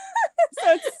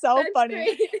 So it's so That's funny.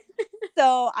 great.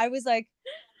 So I was like,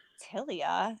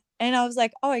 Tilia. And I was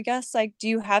like, oh, I guess like, do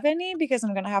you have any? Because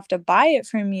I'm gonna have to buy it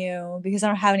from you because I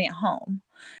don't have any at home.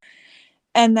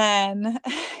 And then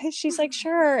she's like,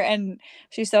 sure. And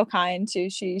she's so kind too.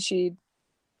 She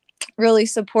really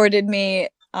supported me.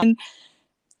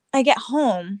 I get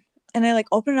home and I like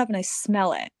open it up and I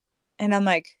smell it. And I'm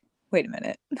like, wait a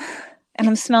minute. And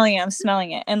I'm smelling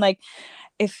it. And like,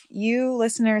 if you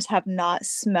listeners have not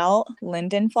smelt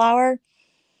linden flower,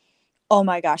 oh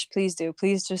my gosh, please do.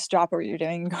 Please just drop what you're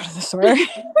doing and go to the store.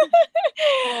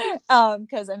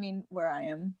 Because I mean, where I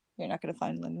am, you're not going to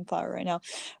find linden flower right now.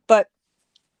 But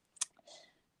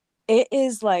it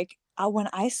is like, when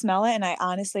I smell it, and I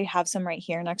honestly have some right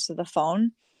here next to the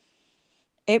phone,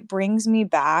 it brings me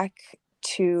back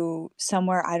to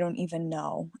somewhere I don't even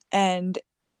know. And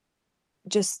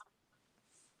just,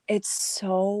 it's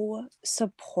so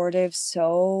supportive,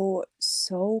 so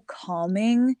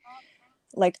calming.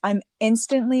 Like I'm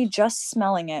instantly just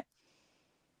smelling it.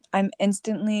 I'm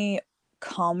instantly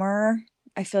calmer.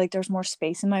 I feel like there's more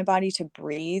space in my body to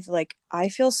breathe. Like I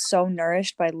feel so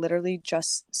nourished by literally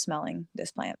just smelling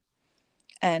this plant.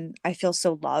 And I feel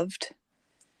so loved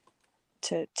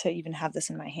to even have this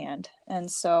in my hand.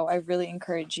 And so I really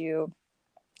encourage you,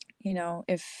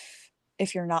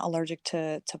 if you're not allergic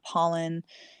to pollen,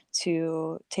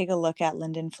 to take a look at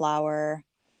linden flower.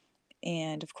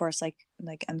 And of course, like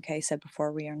MK said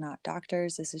before, we are not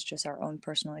doctors. This is just our own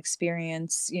personal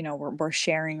experience. We're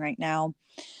sharing right now.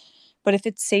 But if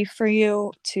it's safe for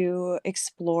you to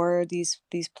explore these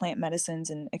plant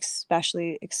medicines and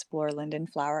especially explore linden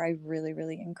flower, I really,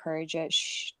 really encourage it.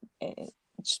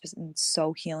 It's just been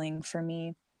so healing for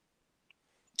me.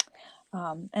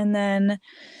 And then,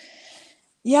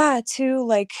 yeah, too,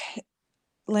 like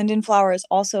linden flower is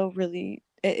also really,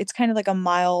 it's kind of like a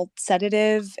mild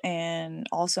sedative and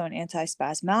also an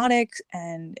antispasmodic,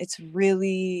 and it's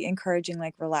really encouraging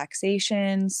like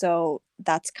relaxation. So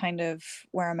that's kind of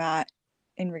where I'm at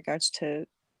in regards to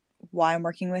why I'm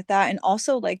working with that, and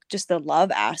also like just the love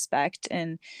aspect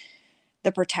and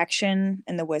the protection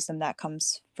and the wisdom that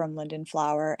comes from linden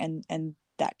flower and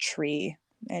that tree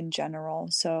in general.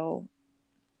 So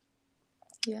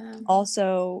Yeah.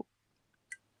 also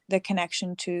the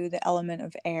connection to the element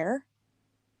of air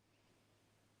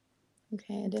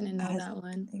Okay, I didn't know has, that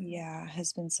one. yeah,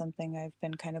 has been something I've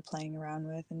been kind of playing around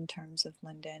with in terms of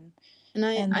linden. And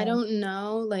And I then don't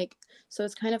know, like, so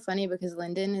it's kind of funny because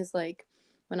linden is like,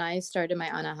 when I started my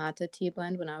anahata tea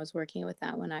blend, when I was working with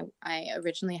that one, I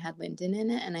originally had linden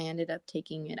in it and I ended up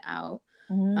taking it out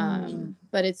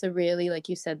But it's a really, like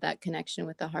you said, that connection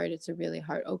with the heart, it's a really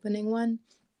heart opening one.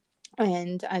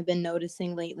 And I've been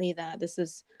noticing lately that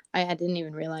I didn't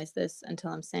even realize this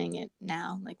until I'm saying it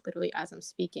now, like literally as I'm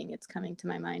speaking, it's coming to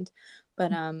my mind.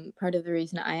 But part of the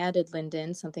reason I added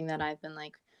Linden, something that I've been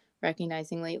like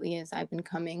recognizing lately, is I've been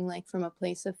coming like from a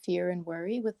place of fear and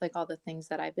worry with like all the things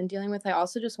that I've been dealing with. I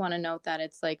also just want to note that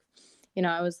it's like,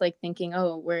 I was like thinking,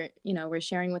 oh, we're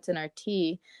sharing what's in our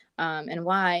tea, and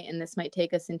why, and this might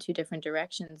take us in two different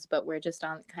directions, but we're just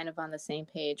on kind of on the same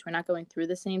page. We're not going through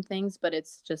the same things, but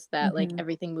it's just that like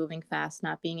everything moving fast,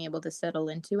 not being able to settle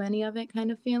into any of it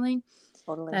kind of feeling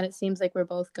that it seems like we're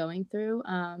both going through.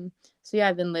 So yeah,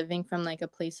 I've been living from like a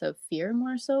place of fear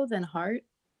more so than heart,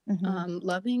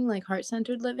 loving, like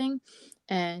heart-centered living.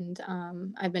 And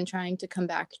I've been trying to come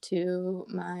back to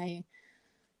my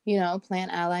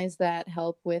plant allies that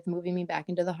help with moving me back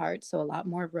into the heart. So a lot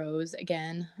more rose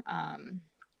again,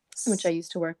 which I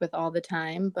used to work with all the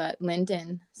time, but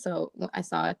linden. So I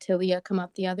saw Tilia come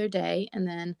up the other day, and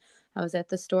then I was at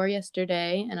the store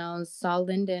yesterday and saw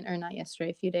linden, or not yesterday,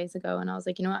 a few days ago. And I was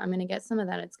like, you know what, I'm going to get some of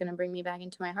that. It's going to bring me back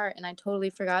into my heart. And I totally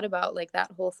forgot about like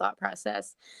that whole thought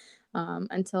process.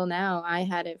 Until now, I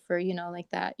had it for,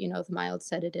 like that, the mild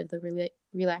sedative, the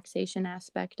relaxation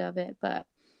aspect of it. But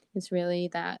it's really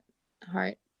that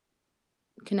heart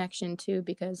connection too,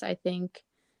 because I think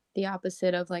the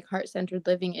opposite of like heart-centered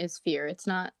living is fear. It's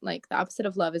not like the opposite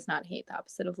of love is not hate. The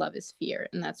opposite of love is fear.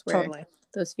 And that's where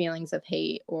those feelings of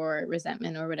hate or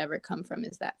resentment or whatever come from,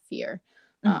 is that fear.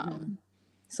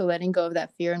 So letting go of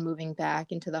that fear and moving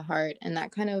back into the heart, and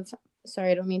that kind of,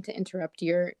 sorry, I don't mean to interrupt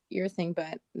your thing,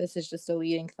 but this is just a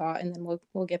leading thought, and then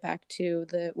we'll get back to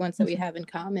the ones that we have in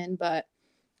common, but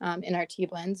in our tea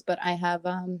blends. But I have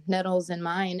nettles in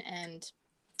mine, and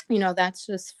that's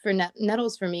just for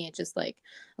nettles for me. It's just like,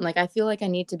 I'm like, I feel like I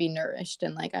need to be nourished,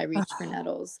 and like I reach for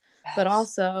nettles. But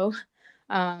also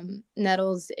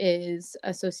nettles is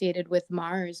associated with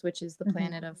Mars, which is the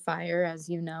planet of fire, as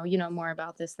you know more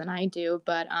about this than I do.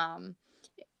 But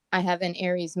I have an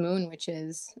Aries moon, which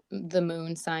is the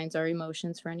moon signs are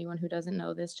emotions, for anyone who doesn't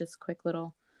know this. Just quick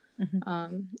little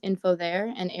info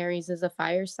there. And Aries is a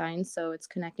fire sign, so it's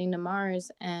connecting to Mars.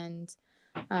 And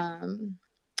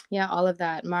yeah, all of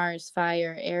that: Mars,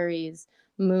 fire, Aries,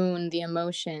 moon, the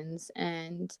emotions.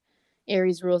 And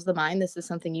Aries rules the mind. This is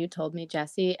something you told me,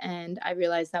 Jesse. And I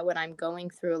realized that when I'm going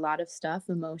through a lot of stuff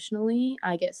emotionally,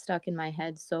 I get stuck in my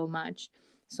head so much.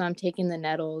 So I'm taking the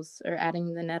nettles, or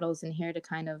adding the nettles in here, to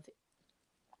kind of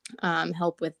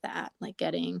help with that, like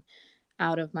getting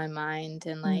out of my mind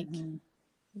and like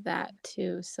that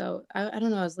too. So I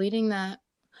don't know, I was leading that.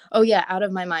 Oh yeah, out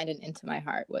of my mind and into my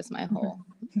heart was my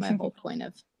whole point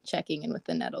of checking in with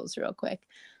the nettles real quick.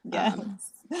 Yes.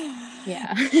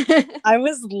 Yeah. I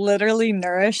was literally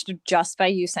nourished just by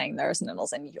you saying there's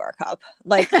nettles in your cup.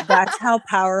 Like, that's how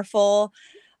powerful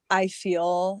I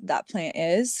feel that plant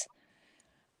is.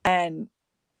 And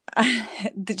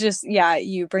just, yeah,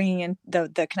 you bringing in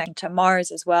the connection to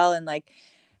Mars as well, and like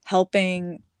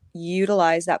helping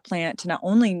utilize that plant to not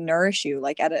only nourish you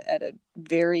like at a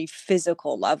very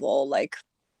physical level, like,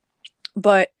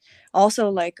 but also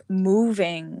like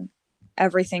moving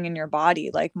everything in your body.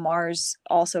 Like, Mars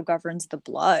also governs the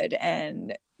blood,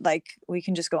 and like we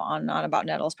can just go on and on about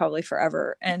nettles probably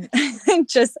forever, and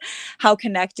just how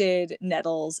connected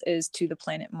nettles is to the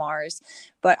planet Mars.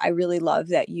 But I really love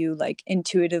that you like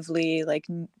intuitively like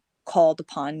called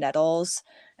upon nettles,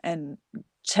 and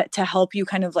to help you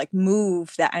kind of like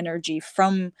move that energy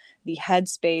from the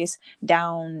headspace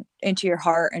down into your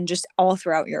heart and just all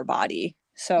throughout your body.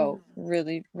 So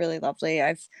really, really lovely.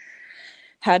 I've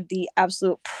had the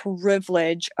absolute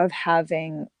privilege of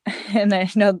having, and I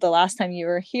know the last time you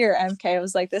were here, MK, I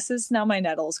was like, this is now my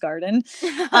nettles garden,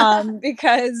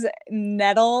 because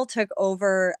nettle took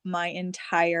over my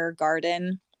entire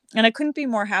garden, and I couldn't be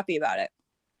more happy about it.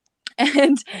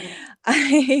 And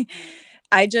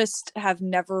I just have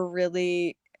never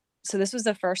really, so this was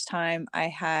the first time I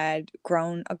had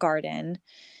grown a garden,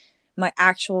 my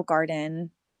actual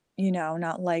garden,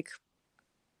 not like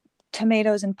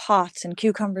tomatoes in pots and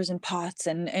cucumbers in pots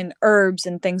and herbs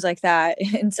and things like that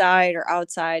inside or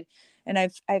outside. And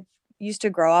I've used to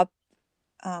grow up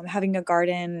having a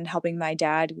garden and helping my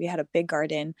dad. We had a big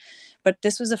garden, but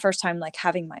this was the first time like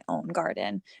having my own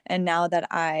garden. And now that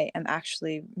I am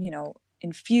actually,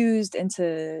 infused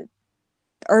into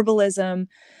herbalism,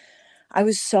 I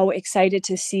was so excited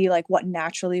to see like what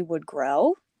naturally would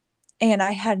grow. And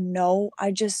I had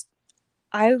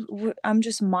I'm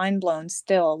just mind blown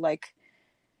still, like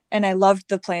and I loved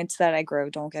the plants that I grow,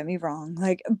 don't get me wrong.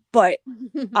 Like, but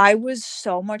I was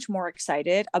so much more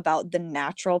excited about the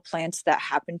natural plants that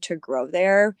happened to grow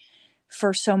there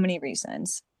for so many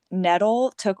reasons.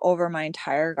 Nettle took over my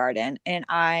entire garden, and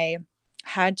I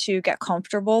had to get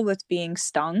comfortable with being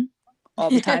stung all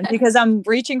the time because I'm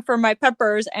reaching for my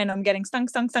peppers and I'm getting stung,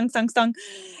 stung, stung, stung, stung.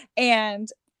 And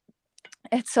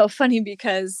it's so funny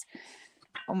because,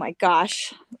 oh my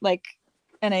gosh, like,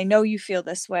 and I know you feel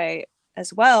this way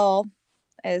as well,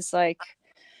 as like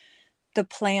the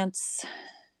plants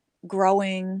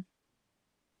growing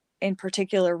in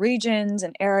particular regions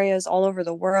and areas all over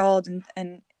the world,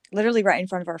 and literally right in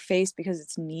front of our face because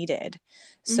it's needed.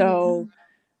 So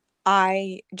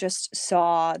I just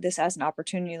saw this as an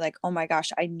opportunity, like, oh my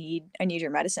gosh, I need your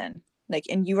medicine. Like,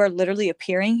 and you are literally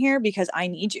appearing here because I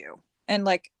need you. And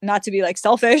like, not to be like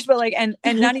selfish, but like, and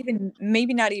not even,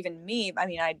 maybe not even me. I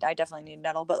mean, I definitely need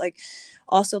nettle, but like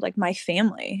also like my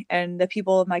family and the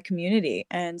people of my community.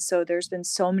 And so there's been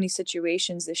so many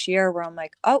situations this year where I'm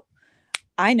like, oh,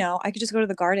 I know I could just go to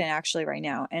the garden actually right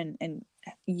now and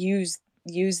use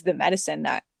the medicine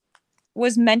that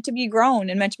was meant to be grown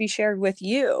and meant to be shared with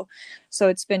you. So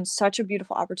it's been such a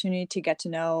beautiful opportunity to get to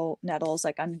know nettles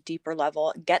like on a deeper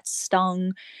level, get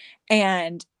stung,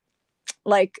 and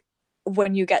like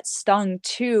when you get stung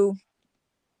too,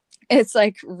 it's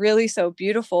like really so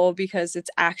beautiful because it's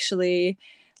actually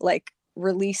like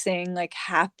releasing like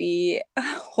happy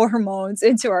hormones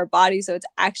into our body. So it's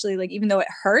actually like, even though it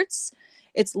hurts,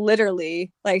 it's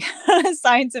literally like on a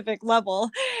scientific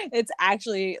level, it's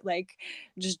actually like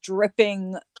just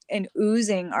dripping and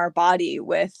oozing our body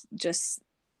with just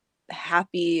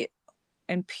happy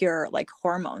and pure like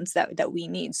hormones that we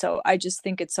need. So I just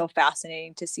think it's so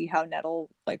fascinating to see how nettle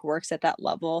like works at that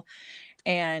level.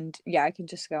 And yeah, I can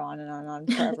just go on and on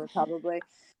forever probably.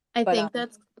 I But think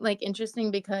that's like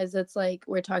interesting because it's like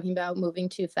we're talking about moving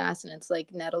too fast, and it's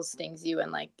like nettle stings you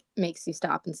and like makes you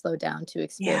stop and slow down to yeah,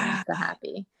 experience the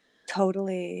happy.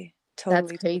 totally,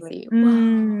 That's totally, totally. crazy.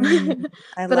 Wow.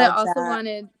 I But I love also that.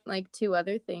 wanted like two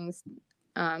other things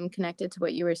connected to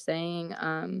what you were saying,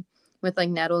 with like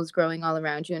nettles growing all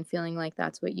around you and feeling like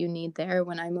that's what you need there.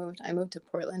 When I moved to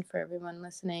Portland, for everyone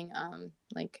listening,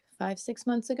 like 5, 6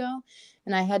 months ago,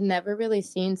 and I had never really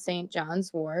seen St.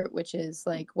 John's wort, which is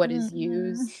like what is Mm-mm.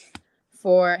 used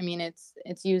for, I mean, it's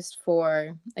used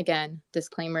for, again,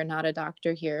 disclaimer, not a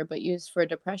doctor here, but used for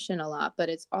depression a lot, but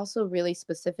it's also really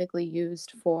specifically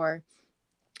used for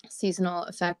seasonal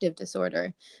affective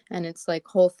disorder. And it's like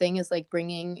whole thing is like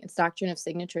bringing, its doctrine of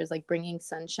signature is like bringing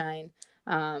sunshine.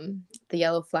 The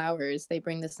yellow flowers, they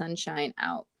bring the sunshine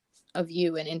out of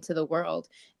you and into the world,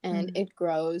 and Mm. it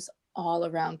grows all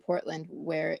around Portland,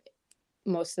 where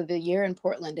most of the year in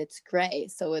Portland it's gray.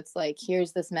 So it's like,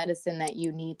 here's this medicine that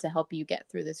you need to help you get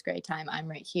through this gray time. I'm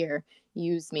right here,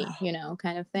 use me, Oh,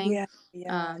 kind of thing. yeah,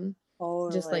 yeah, um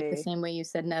just like the totally. same way you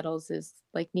said nettles is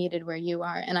like needed where you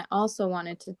are. And I also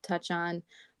wanted to touch on,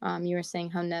 you were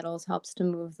saying how nettles helps to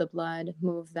move the blood,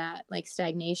 move that like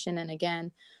stagnation. And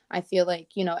again, I feel like,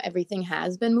 everything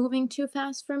has been moving too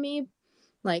fast for me,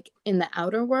 like in the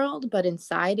outer world, but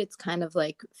inside it's kind of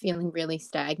like feeling really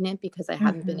stagnant because I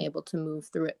haven't been Mm-hmm. able to move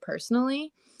through it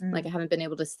personally. Like Mm. I haven't been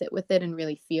able to sit with it and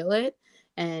really feel it.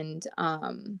 And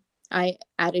I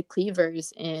added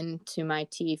cleavers into my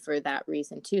tea for that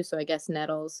reason too. So I guess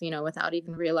nettles, without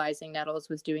even realizing nettles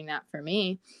was doing that for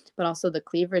me, but also the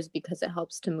cleavers because it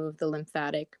helps to move the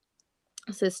lymphatic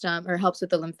system, or helps with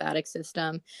the lymphatic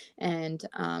system. And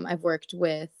I've worked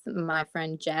with my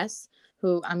friend Jess,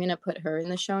 who I'm going to put her in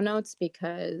the show notes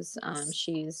because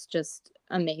she's just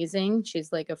amazing.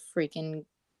 She's like a freaking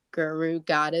guru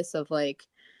goddess of like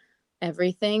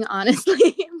everything,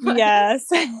 honestly. but Yes.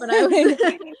 but I was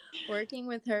working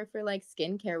with her for like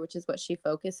skincare, which is what she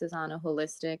focuses on, a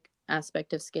holistic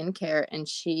aspect of skincare. And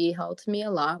she helped me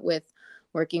a lot with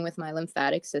working with my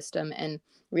lymphatic system and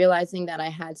realizing that I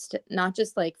had not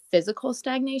just like physical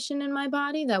stagnation in my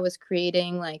body that was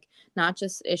creating like not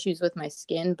just issues with my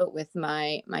skin, but with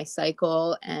my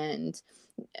cycle and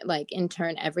like in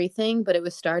turn everything. But it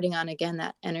was starting on again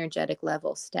that energetic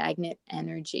level, stagnant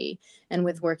energy. And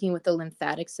with working with the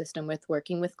lymphatic system, with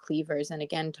working with cleavers, and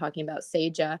again talking about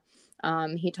Seja,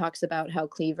 he talks about how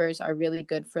cleavers are really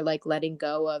good for like letting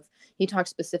go of, he talks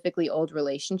specifically old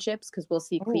relationships, because we'll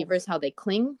see Oh, cleavers how they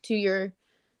cling to your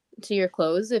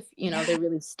clothes if yeah. they're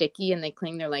really sticky and they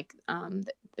cling, they're like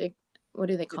they, what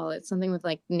do they call it, something with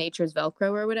like nature's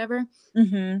velcro or whatever.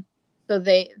 Mm-hmm. So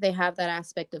they have that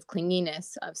aspect of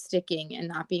clinginess, of sticking and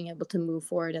not being able to move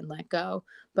forward and let go.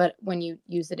 But when you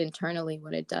use it internally,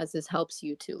 what it does is helps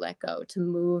you to let go, to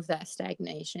move that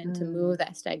stagnation, to move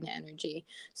that stagnant energy.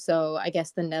 So I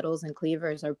guess the nettles and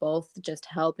cleavers are both just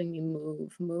helping me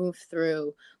move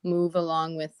through, move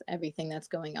along with everything that's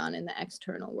going on in the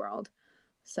external world.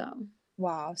 So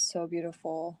Wow, so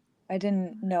beautiful. I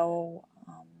didn't know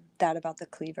that about the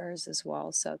cleavers as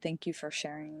well. So thank you for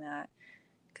sharing that,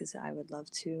 because I would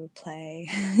love to play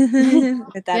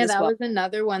with that yeah, as that well. was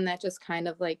another one that just kind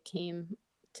of like came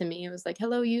to me. It was like,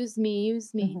 hello, use me,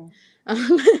 use me.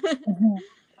 Mm-hmm.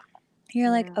 You're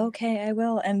like, Yeah. okay, I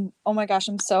will. And oh my gosh,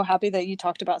 I'm so happy that you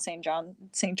talked about St.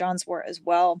 John's wort as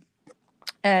well.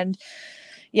 And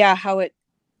yeah, how it,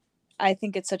 I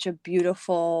think it's such a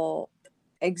beautiful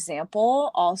example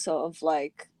also of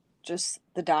like just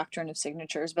the doctrine of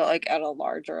signatures, but like at a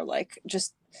larger, like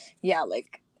just, yeah,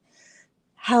 like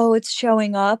how it's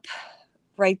showing up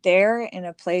right there in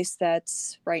a place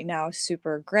that's right now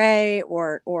super gray,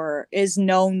 or is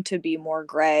known to be more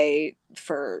gray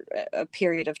for a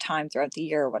period of time throughout the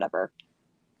year or whatever.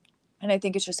 And I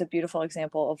think it's just a beautiful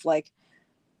example of like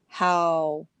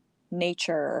how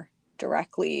nature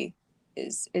directly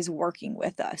is working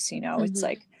with us. It's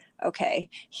like, okay,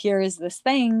 here is this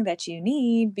thing that you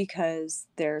need because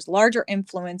there's larger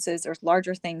influences, there's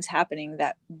larger things happening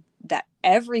that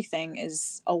everything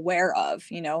is aware of,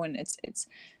 and it's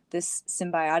this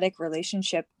symbiotic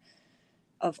relationship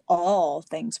of all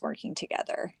things working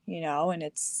together, and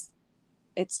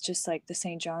it's just like the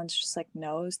St. John's just like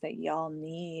knows that y'all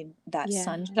need that Yeah.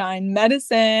 sunshine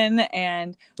medicine,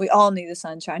 and we all need the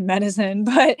sunshine medicine,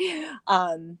 but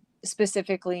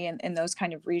specifically in those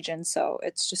kind of regions. So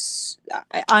it's just,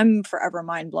 I'm forever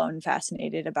mind blown and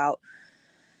fascinated about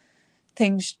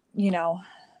things,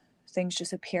 things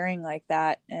just appearing like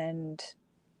that. And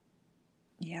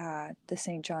yeah, the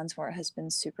St. John's wort has been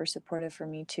super supportive for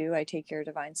me too. I take your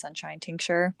divine sunshine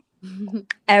tincture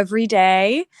every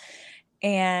day,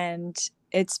 and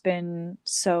it's been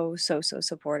so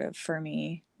supportive for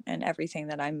me and everything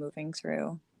that I'm moving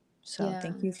through. So Yeah.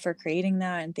 thank you for creating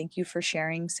that, and thank you for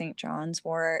sharing St. John's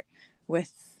wort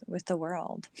with the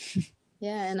world.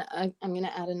 Yeah, and I'm going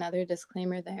to add another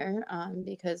disclaimer there,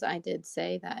 because I did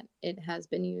say that it has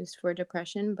been used for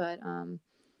depression, but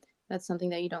that's something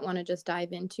that you don't want to just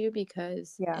dive into,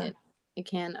 because Yeah. it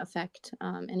can affect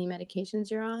any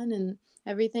medications you're on and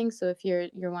everything. So if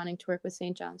you're wanting to work with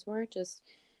St. John's wort, just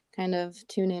kind of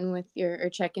tune in with or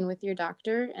check in with your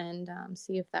doctor and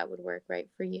see if that would work right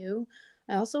for you.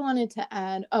 I also wanted to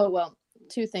add, oh, well,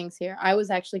 two things here. I was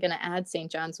actually going to add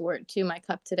St. John's wort to my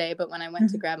cup today, but when I went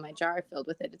to grab my jar filled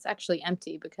with it, it's actually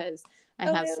empty because I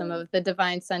Oh, have some really? of the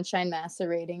Divine Sunshine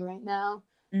macerating right now.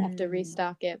 I have to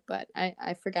restock it, but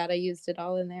I forgot I used it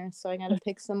all in there, so I got to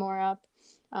pick some more up.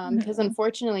 Because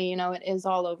unfortunately, it is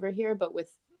all over here, but with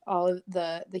all of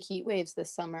the heat waves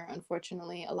this summer,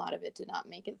 unfortunately, a lot of it did not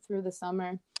make it through the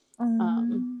summer.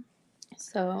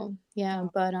 So yeah,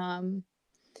 but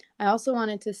I also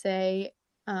wanted to say,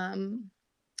 I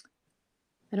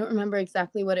don't remember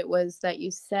exactly what it was that you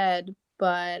said,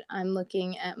 but I'm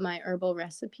looking at my herbal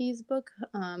recipes book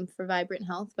for Vibrant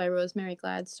Health by Rosemary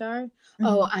Gladstar.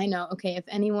 Oh, I know. Okay, if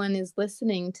anyone is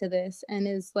listening to this and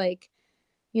is like,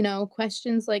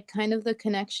 questions like kind of the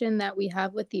connection that we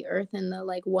have with the earth and the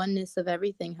like oneness of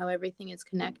everything, how everything is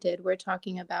connected. We're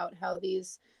talking about how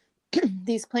these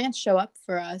these plants show up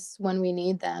for us when we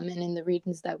need them and in the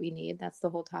regions that we need. That's the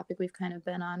whole topic we've kind of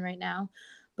been on right now.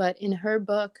 But in her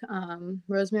book,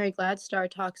 Rosemary Gladstar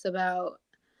talks about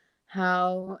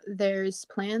how there's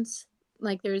plants,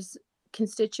 like there's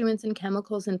constituents and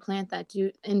chemicals in plants that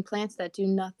do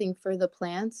nothing for the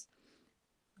plants,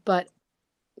 but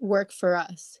work for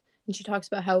us. And she talks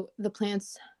about how the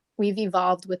plants, we've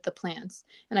evolved with the plants.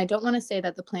 And I don't want to say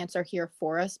that the plants are here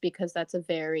for us, because that's a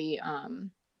very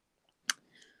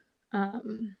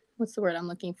what's the word I'm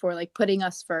looking for, like putting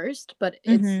us first. But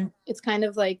it's kind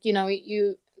of like,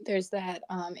 you there's that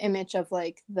image of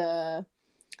like the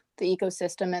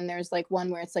ecosystem, and there's like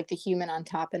one where it's like the human on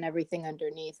top and everything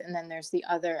underneath, and then there's the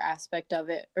other aspect of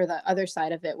it, or the other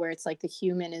side of it, where it's like the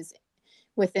human is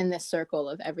within this circle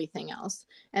of everything else.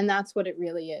 And that's what it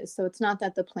really is. So it's not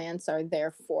that the plants are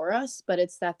there for us, but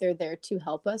it's that they're there to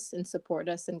help us and support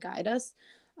us and guide us.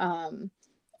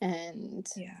 And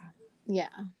yeah,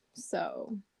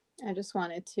 so I just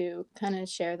wanted to kind of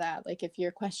share that, like if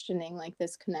you're questioning like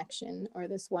this connection or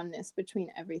this oneness between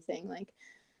everything, like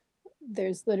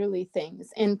there's literally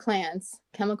things in plants,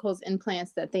 chemicals in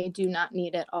plants that they do not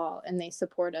need at all, and they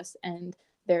support us, and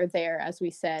they're there, as we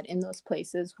said, in those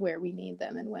places where we need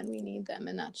them and when we need them.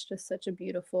 And that's just such a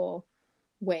beautiful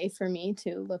way for me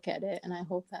to look at it, and I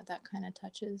hope that that kind of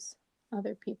touches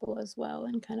other people as well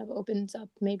and kind of opens up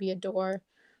maybe a door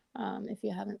if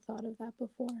you haven't thought of that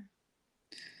before.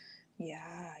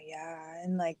 Yeah.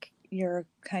 And like you're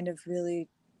kind of really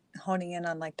honing in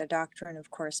on like the doctrine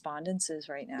of correspondences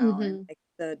right now, and Mm-hmm. like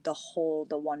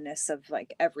the oneness of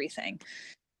like everything,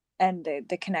 and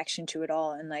the connection to it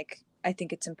all. And like I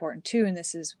think it's important too, and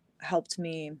this has helped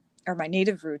me, or my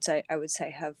native roots I would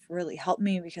say have really helped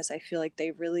me, because I feel like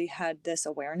they really had this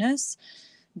awareness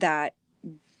that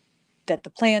the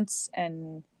plants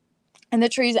and the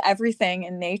trees, everything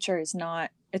in nature is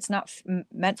not, it's not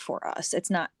meant for us. It's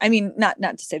not, I mean, not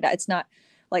to say that it's not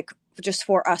like just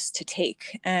for us to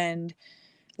take, and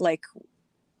like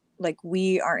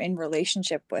we are in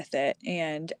relationship with it.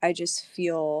 And I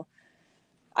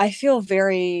feel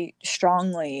very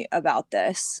strongly about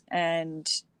this,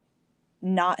 and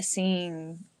not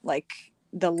seeing like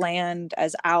the land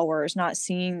as ours, not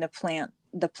seeing the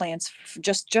plants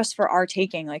just for our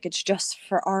taking, like it's just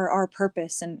for our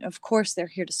purpose. And of course they're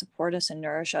here to support us and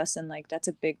nourish us, and like that's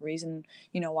a big reason,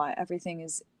 why everything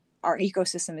is, our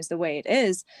ecosystem is the way it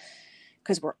is,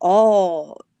 because we're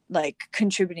all like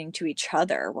contributing to each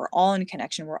other, we're all in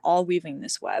connection, we're all weaving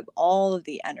this web, all of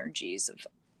the energies of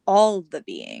all of the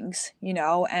beings,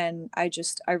 and I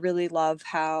really love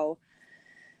how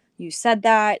you said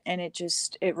that. And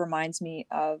it reminds me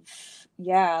of,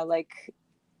 yeah, like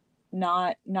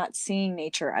not seeing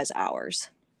nature as ours,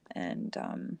 and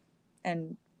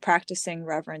practicing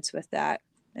reverence with that,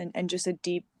 and just a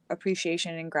deep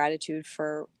appreciation and gratitude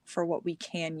for what we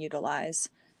can utilize.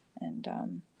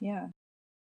 And yeah,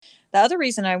 the other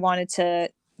reason I wanted to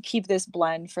keep this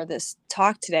blend for this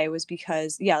talk today was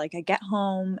because, yeah, like I get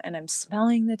home and I'm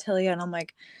smelling the tilia, and I'm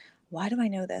like, why do I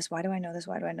know this? Why do I know this?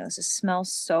 Why do I know this? This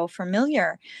smells so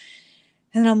familiar.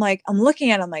 And I'm like, I'm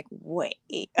looking at it, I'm like, wait,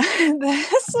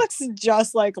 this looks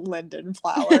just like linden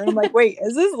flower. And I'm like, wait,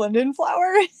 is this linden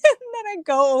flower? And then I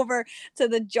go over to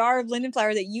the jar of linden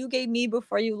flower that you gave me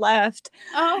before you left.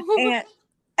 Oh, And,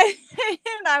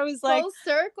 and I was like, full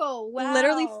circle.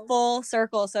 literally Wow. full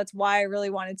circle. So that's why I really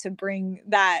wanted to bring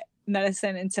that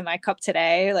medicine into my cup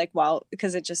today. Like, well,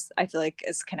 because I feel like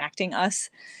it's connecting us.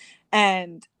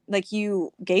 And like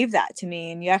you gave that to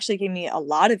me, and you actually gave me a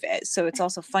lot of it. So it's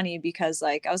also funny because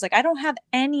like I was like, I don't have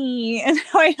any, and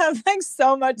now I have like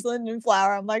so much linden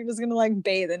flower. I'm like just gonna like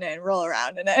bathe in it and roll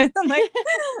around in it. I'm like,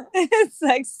 it's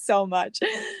like so much.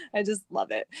 I just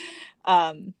love it.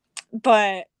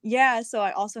 But yeah, so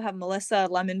I also have Melissa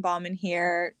lemon balm in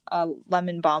here.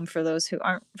 Lemon balm, for those who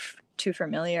aren't too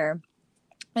familiar,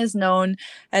 is known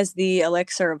as the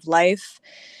elixir of life,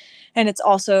 and it's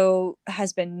also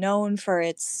has been known for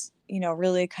its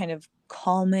really kind of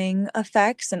calming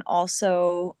effects, and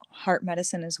also heart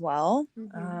medicine as well.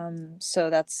 So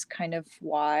that's kind of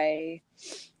why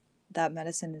that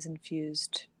medicine is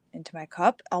infused into my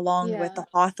cup, along with Yeah. the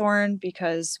hawthorn,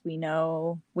 because we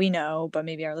know, but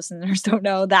maybe our listeners don't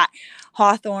know, that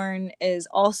hawthorn is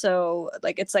also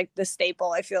like, it's like the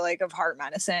staple, I feel like, of heart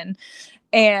medicine.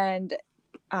 And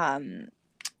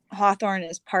hawthorn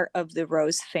is part of the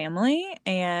rose family,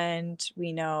 and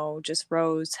we know just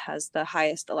rose has the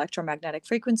highest electromagnetic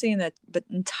frequency in the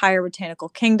entire botanical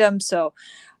kingdom. So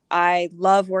I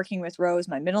love working with rose.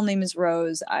 My middle name is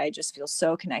Rose. I just feel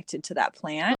so connected to that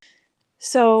plant.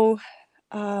 So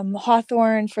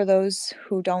hawthorn, for those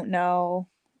who don't know,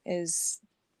 is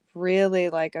really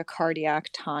like a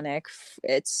cardiac tonic.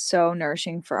 It's so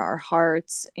nourishing for our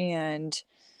hearts. And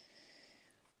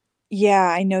yeah,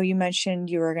 I know you mentioned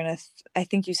you were gonna I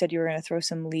think you said you were gonna throw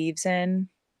some leaves in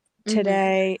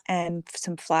today, and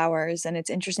some flowers. And it's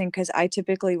interesting because I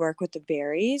typically work with the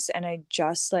berries, and I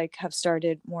just like have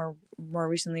started more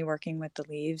recently working with the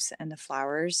leaves and the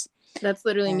flowers. That's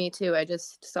literally And me too. I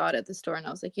just saw it at the store and I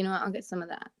was like, you know what? I'll get some of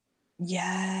that.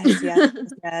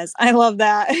 yes, I love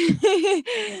that.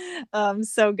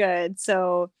 So good.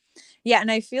 So yeah,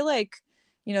 and I feel like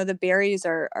the berries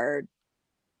are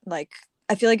like,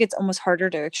 I feel like it's almost harder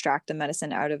to extract the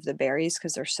medicine out of the berries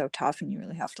because they're so tough, and you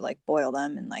really have to like boil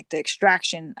them, and like the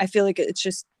extraction, I feel like it's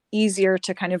just easier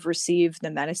to kind of receive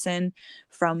the medicine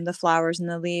from the flowers and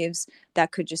the leaves.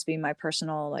 That could just be my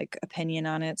personal like opinion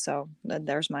on it. So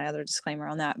there's my other disclaimer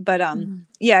on that. But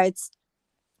yeah, it's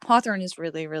hawthorn is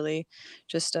really, really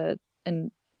just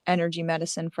an energy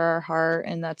medicine for our heart,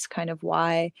 and that's kind of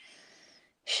why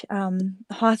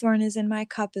hawthorn is in my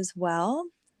cup as well.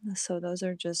 So those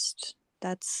are just,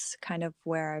 that's kind of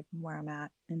where I'm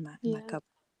at in my Yeah. cup.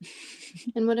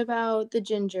 And what about the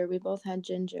ginger? We both had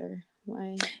ginger.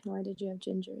 Why did you have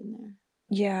ginger in there?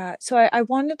 Yeah, so I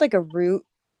wanted like a root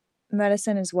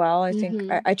medicine as well. I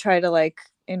think I try to like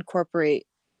incorporate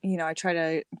I try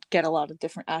to get a lot of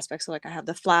different aspects. So like I have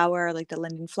the flower, like the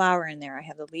linden flower in there. I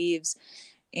have the leaves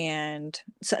and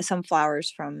some flowers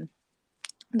from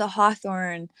the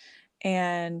hawthorn.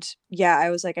 And yeah, I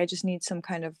was like, I just need some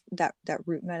kind of that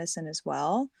root medicine as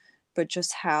well. But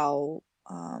just how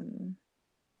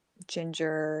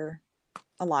ginger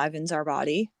alivens our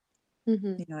body.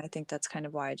 I think that's kind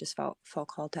of why I just felt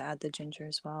called to add the ginger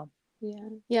as well.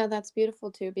 Yeah, that's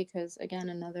beautiful too, because again,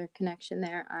 another connection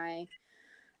there. I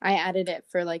added it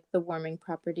for like the warming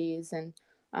properties, and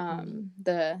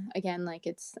again, like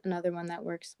it's another one that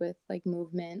works with like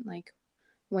movement. Like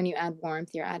when you add warmth,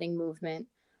 you're adding movement.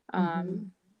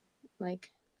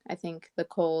 Like I think the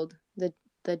cold, the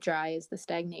dry is the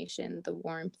stagnation. The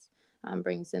warmth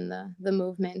brings in the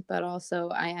movement, but also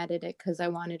I added it because I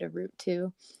wanted a root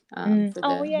too, for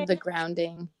the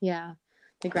grounding. Yeah,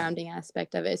 the grounding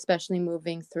aspect of it, especially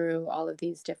moving through all of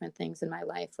these different things in my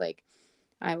life. Like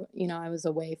I was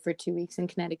away for 2 weeks in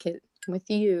Connecticut with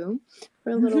you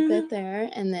for a little bit there,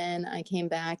 and then I came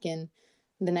back, and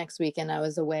the next weekend I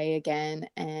was away again,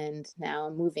 and now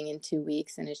I'm moving in 2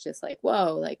 weeks, and it's just like,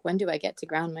 whoa, like when do I get to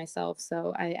ground myself?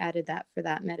 So I added that for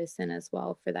that medicine as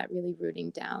well, for that really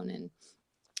rooting down and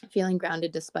feeling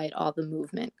grounded despite all the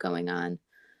movement going on.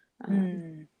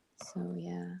 So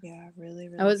yeah, really,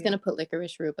 really I was gonna put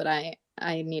licorice root, but I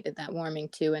needed that warming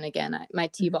too. And again, my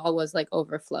tea ball was like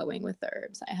overflowing with the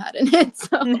herbs I had in it. So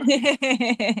I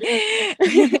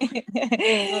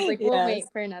was like, we'll wait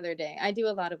for another day. I do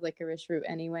a lot of licorice root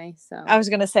anyway. So I was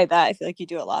gonna say that I feel like you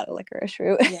do a lot of licorice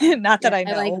root. Not that I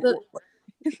know. I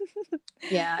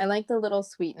like the little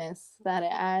sweetness that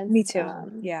it adds. Me too.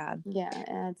 It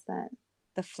adds that.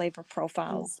 The flavor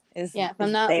profiles if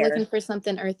I'm not looking for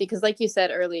something earthy, because like you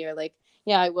said earlier, like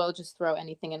I will just throw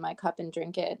anything in my cup and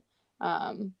drink it,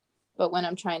 but when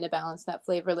I'm trying to balance that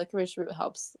flavor, licorice root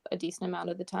helps a decent amount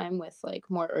of the time with like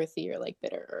more earthy or like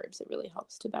bitter herbs. It really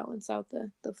helps to balance out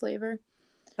the flavor.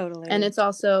 Totally. And it's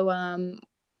also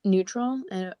neutral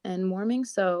and warming,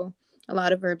 so a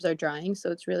lot of herbs are drying,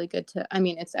 so it's really good to,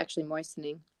 it's actually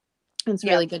moistening. It's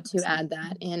really good to add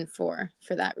that in for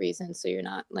that reason, so you're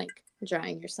not like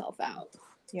drying yourself out.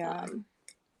 I'm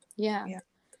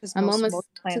almost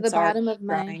to the bottom of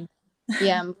my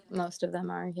most of them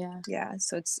are.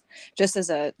 So it's just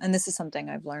and this is something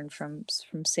I've learned from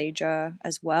Seja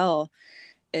as well,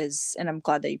 and I'm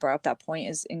glad that you brought up that point,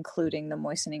 is including the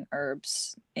moistening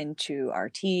herbs into our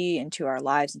tea, into our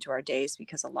lives, into our days,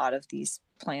 because a lot of these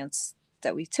plants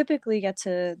that we typically get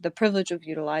to the privilege of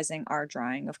utilizing are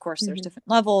drying. Of course, there's different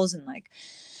levels and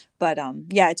but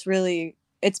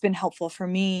it's been helpful for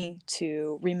me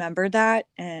to remember that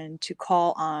and to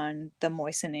call on the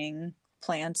moistening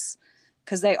plants,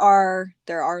 because there are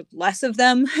less of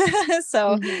them.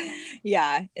 So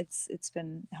it's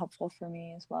been helpful for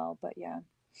me as well. But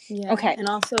okay. And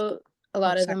also a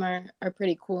lot of them are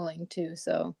pretty cooling too,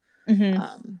 so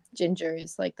ginger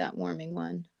is like that warming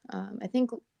one. I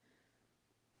think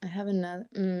I have another.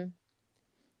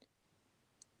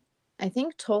 I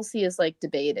think Tulsi is like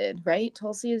debated, right?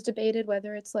 Tulsi is debated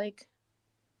whether it's like.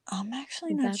 I'm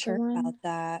actually not sure about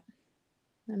that.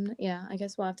 I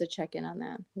guess we'll have to check in on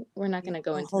that. We're not going to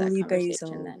go into that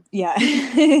conversation then. Yeah.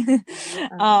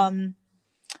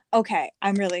 Okay,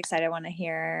 I'm really excited. I want to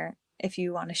hear if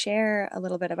you want to share a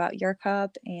little bit about your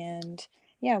cup and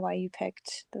why you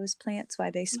picked those plants,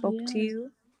 why they spoke to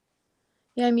you.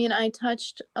 Yeah, I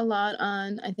touched a lot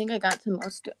on, I think I got to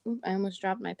most, I almost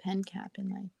dropped my pen cap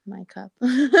in my cup.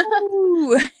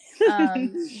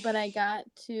 But I got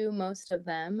to most of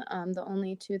them. The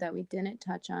only two that we didn't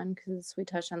touch on, because we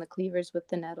touched on the cleavers with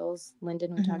the nettles,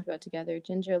 linden we talked about together,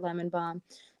 ginger, lemon balm,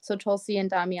 so Tulsi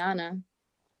and Damiana.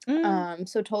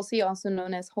 So Tulsi, also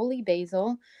known as holy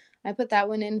basil, I put that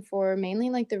one in for mainly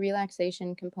like the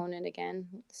relaxation component again.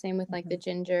 Same with like the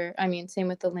ginger, same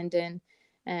with the linden,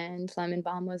 and lemon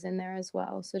balm was in there as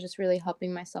well. So just really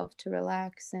helping myself to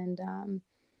relax, and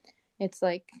it's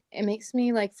like, it makes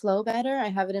me like flow better. I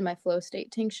have it in my flow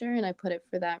state tincture, and I put it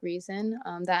for that reason.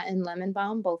 That and lemon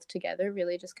balm both together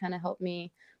really just kind of help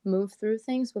me move through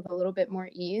things with a little bit more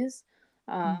ease.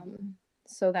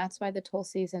 So that's why the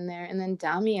Tulsi's in there. And then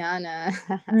Damiana,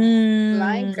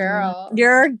 my girl.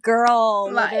 Your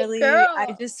girl. My literally, girl.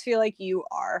 I just feel like you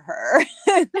are her.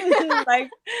 Like,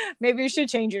 maybe you should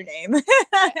change your name.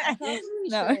 I probably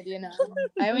should,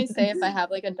 I always say if I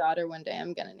have like a daughter one day,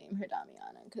 I'm going to name her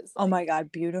Damiana. Cause, oh my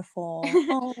God, beautiful.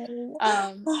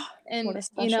 And,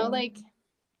 like,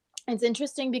 it's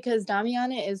interesting because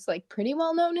Damiana is like pretty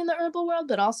well known in the herbal world,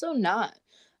 but also not.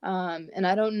 And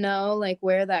I don't know like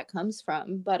where that comes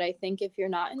from, but I think if you're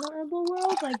not in the herbal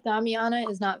world, like Damiana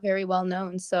is not very well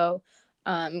known. So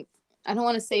I don't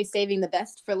want to say saving the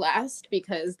best for last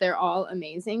because they're all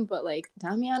amazing, but like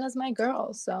Damiana's my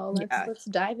girl, so let's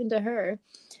dive into her.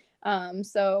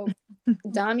 So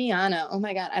Damiana, oh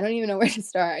my God, I don't even know where to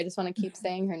start. I just want to keep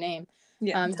saying her name.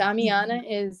 Damiana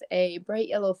is a bright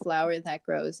yellow flower that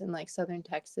grows in like southern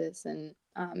Texas and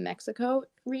Mexico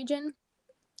region.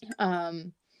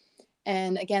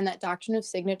 And again, that doctrine of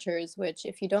signatures, which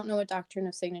if you don't know what doctrine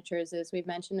of signatures is, we've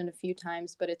mentioned it a few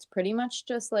times, but it's pretty much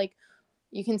just like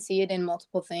you can see it in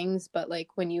multiple things, but like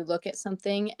when you look at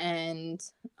something and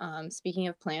speaking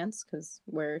of plants, because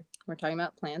we're talking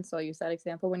about plants, so I'll use that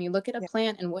example. When you look at a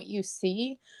plant and what you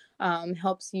see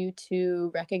helps you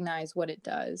to recognize what it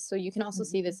does. So you can also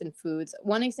see this in foods.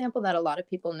 One example that a lot of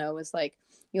people know is like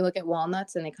you look at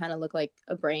walnuts and they kind of look like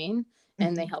a brain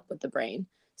and they help with the brain.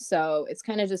 So it's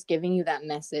kind of just giving you that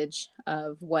message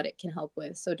of what it can help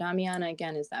with. So Damiana,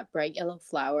 again, is that bright yellow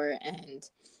flower, and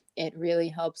it really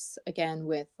helps, again,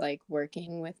 with like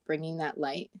working with bringing that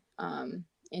light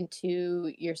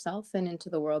into yourself and into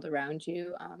the world around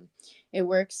you. It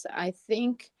works, I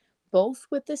think, both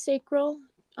with the sacral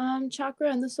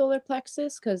chakra and the solar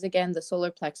plexus, because again, the solar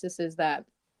plexus is that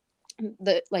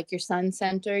the like your sun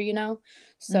center, you know.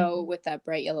 So with that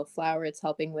bright yellow flower, it's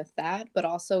helping with that, but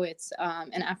also it's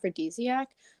an aphrodisiac,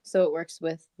 so it works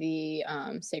with the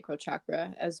sacral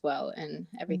chakra as well and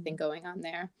everything going on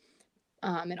there.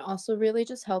 It also really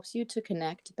just helps you to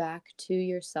connect back to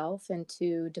yourself and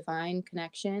to divine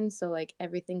connection. So like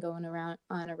everything going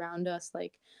around us,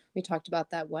 like we talked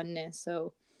about that oneness.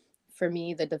 So for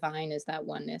me, the divine is that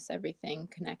oneness, everything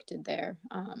connected there.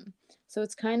 So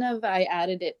it's kind of, I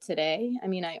added it today. I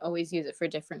mean, I always use it for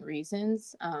different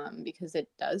reasons because it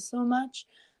does so much,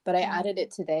 but I added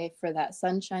it today for that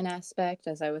sunshine aspect,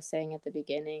 as I was saying at the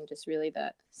beginning, just really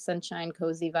that sunshine,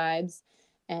 cozy vibes.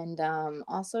 And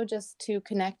also just to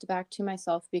connect back to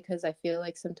myself, because I feel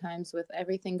like sometimes with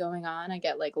everything going on, I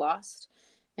get like lost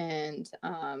and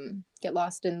get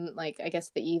lost in like I guess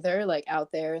the ether, like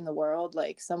out there in the world,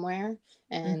 like somewhere,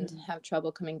 and have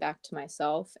trouble coming back to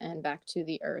myself and back to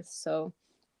the earth. So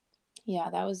yeah,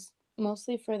 that was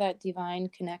mostly for that divine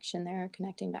connection there,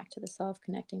 connecting back to the self,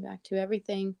 connecting back to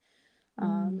everything.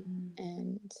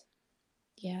 And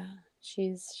yeah,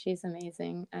 she's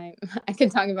amazing. I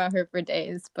could talk about her for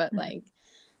days, but like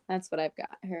that's what I've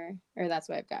got her, or that's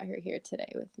why I've got her here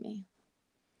today with me.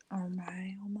 Oh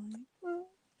my.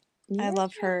 Yeah. I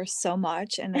love her so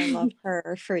much, and I love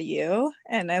her for you,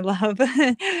 and I love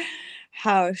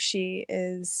how she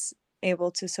is able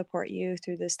to support you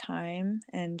through this time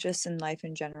and just in life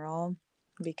in general,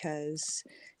 because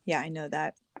I know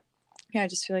that I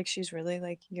just feel like she's really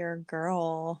like your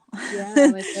girl.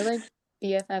 Yeah, like we're like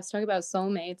BFFs. Talk about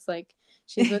soulmates. Like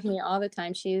she's with me all the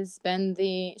time. She was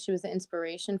the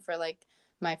inspiration for like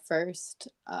my first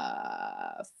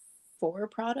 4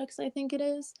 products, I think it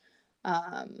is.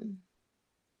 Um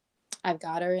I've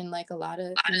got her in like a lot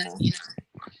of,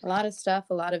 a lot of stuff,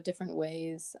 a lot of different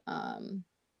ways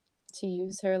to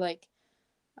use her. Like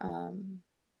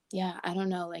yeah, I don't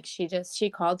know, like she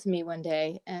called to me one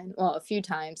day, and well, a few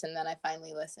times, and then I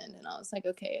finally listened and I was like,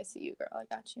 okay, I see you, girl, I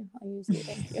got you, I'll use you,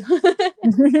 thank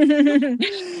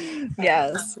you.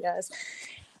 Yes.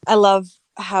 I love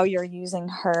how you're using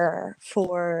her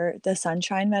for the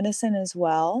sunshine medicine as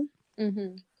well.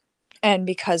 And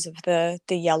because of the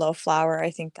yellow flower,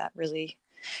 I think that really,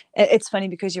 it's funny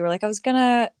because you were like, I was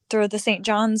gonna throw the St.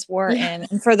 John's wort in,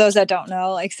 and for those that don't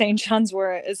know, like St. John's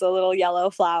wort is a little yellow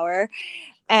flower,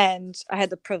 and I had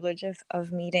the privilege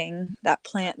of meeting that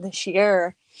plant this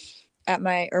year at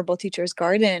my herbal teacher's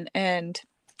garden, and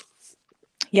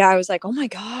I was like, oh my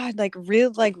God, like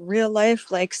real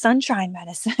life, like sunshine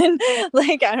medicine.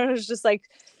 Like, I don't know, it's just like,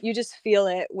 you just feel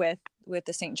it with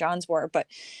the St. John's wort. But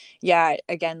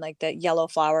again, like the yellow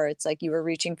flower, it's like you were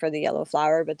reaching for the yellow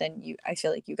flower, but then I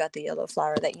feel like you got the yellow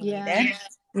flower that you needed,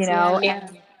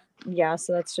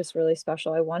 so that's just really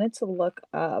special. I wanted to look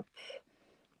up,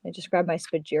 I just grabbed my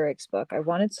spagyrics book. I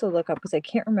wanted to look up because I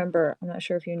can't remember. I'm not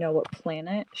sure if you know what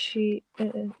planet she's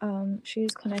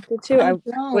connected to. I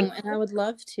don't, and I would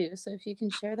love to. So if you can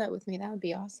share that with me, that would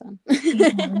be awesome.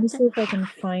 Let me see if I can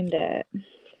find it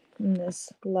in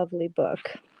this lovely book.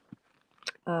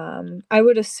 I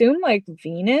would assume like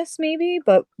Venus maybe,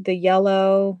 but the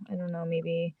yellow, I don't know,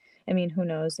 maybe. I mean, who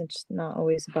knows? It's not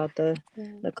always about the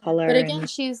color. But again,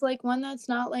 she's like one that's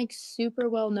not like super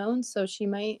well known, so she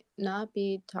might not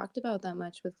be talked about that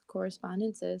much with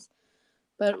correspondences.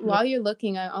 But while you're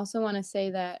looking, I also want to say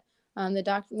that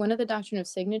one of the doctrine of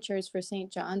signatures for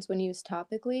St. John's when used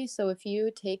topically. So if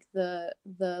you take the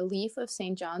leaf of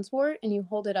St. John's wort and you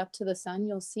hold it up to the sun,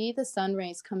 you'll see the sun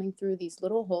rays coming through these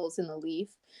little holes in the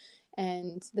leaf.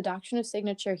 And the doctrine of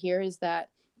signature here is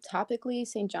that topically,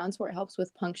 St. John's wort helps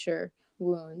with puncture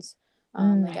wounds,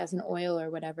 like as an oil or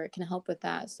whatever. It can help with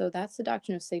that. So that's the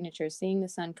doctrine of signature, seeing the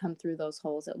sun come through those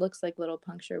holes. It looks like little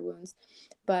puncture wounds.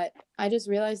 But I just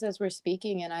realized as we're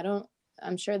speaking, and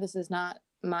I'm sure this is not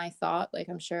my thought, like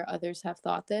I'm sure others have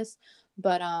thought this,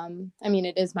 but I mean,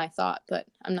 it is my thought, but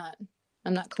I'm not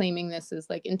claiming this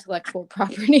as like intellectual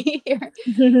property here.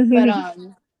 But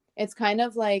it's kind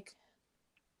of like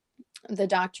the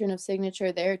doctrine of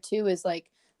signature there too is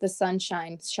like the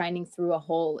sunshine shining through a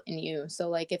hole in you. So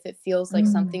like if it feels like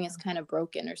something is kind of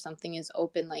broken or something is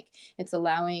open, like it's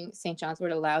allowing, St. John's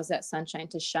wort allows that sunshine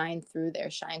to shine through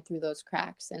those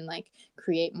cracks and like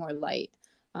create more light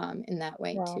in that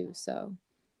way too. So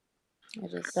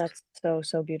that's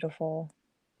so beautiful.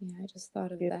 Yeah, I just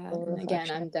thought of Beautiful that. And reflection.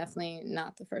 again, I'm definitely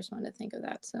not the first one to think of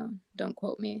that, so don't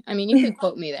quote me. I mean, you could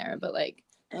quote me there, but like,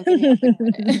 don't give me all the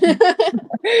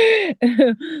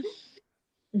credit.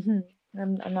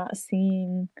 I'm not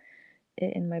seeing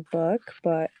it in my book,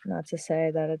 but not to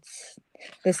say that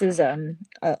this is an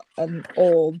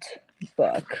old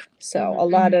book, so a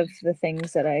lot of the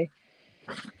things that I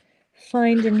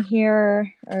find in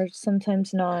here are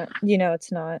sometimes not,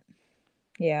 it's not,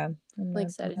 like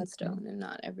set in stone, and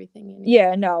not everything in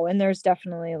yeah, no, and there's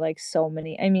definitely like so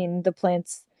many. I mean, the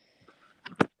plants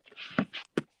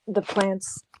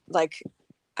like,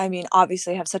 I mean,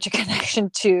 obviously have such a connection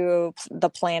to the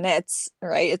planets,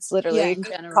 right? It's literally in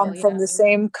general, come from the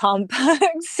same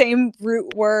same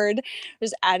root word,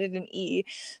 just added an E.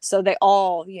 So they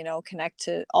all, connect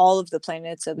to all of the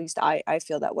planets. At least I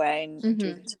feel that way, and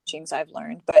through the teachings I've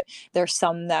learned. But there's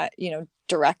some that,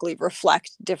 directly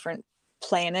reflect different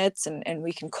planets, and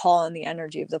we can call on the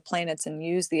energy of the planets and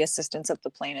use the assistance of the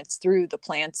planets through the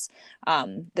plants.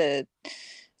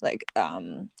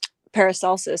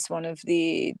 Paracelsus, one of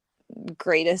the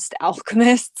greatest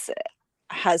alchemists,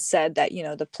 has said that,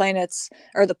 the planets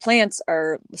or the plants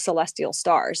are celestial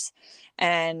stars.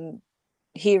 And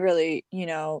he really,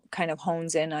 kind of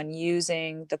hones in on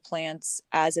using the plants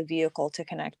as a vehicle to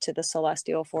connect to the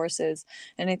celestial forces.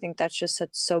 And I think that's just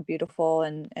so beautiful.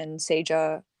 And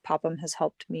Seja Popham has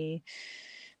helped me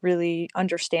really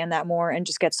understand that more and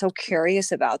just get so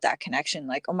curious about that connection.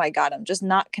 Like, oh my God, I'm just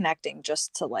not connecting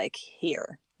just to like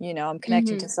here. I'm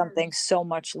connecting to something so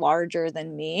much larger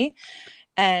than me.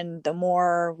 And the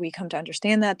more we come to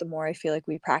understand that, the more I feel like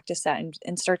we practice that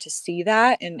and start to see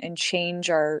that and change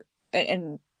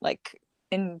and like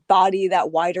embody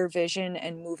that wider vision,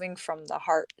 and moving from the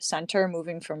heart center,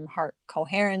 moving from heart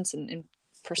coherence and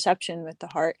perception with the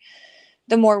heart,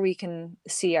 the more we can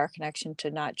see our connection to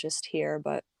not just here,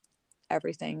 but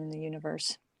everything in the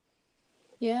universe.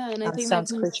 Yeah, and I think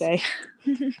sounds cliche.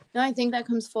 No, I think that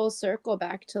comes full circle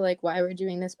back to like why we're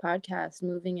doing this podcast,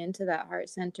 moving into that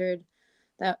heart-centered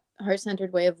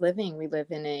way of living. We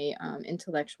live in a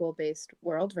intellectual based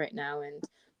world right now, and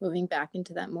moving back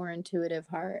into that more intuitive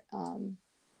heart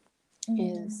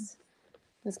is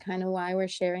kind of why we're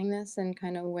sharing this, and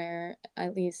kind of where,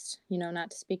 at least,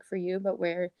 not to speak for you, but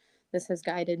where this has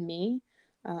guided me.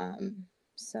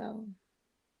 So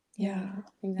yeah, I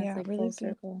think that's like really full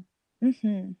circle.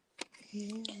 Yeah.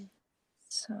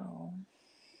 So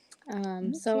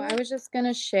I was just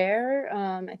gonna share.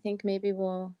 I think maybe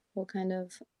we'll kind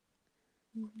of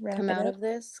come out of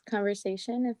this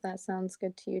conversation, if that sounds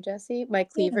good to you, Jessie. My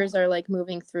cleavers are like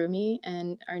moving through me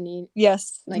and are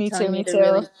yes, like me telling too, me to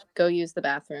really go use the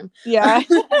bathroom. Yeah.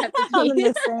 I'm in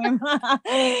the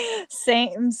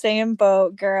same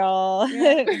boat, girl.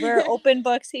 Yeah. We're open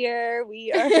books here.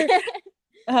 We are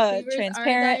transparent.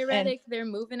 Are diuretic. They're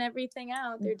moving everything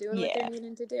out. They're doing what they're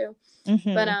needing to do.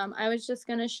 But I was just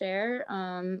gonna share.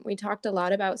 We talked a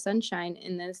lot about sunshine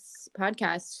in this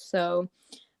podcast, so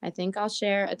I think I'll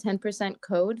share a 10%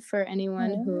 code for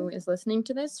anyone who is listening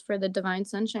to this for the Divine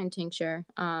Sunshine Tincture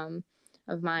of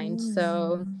mine.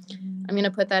 So I'm going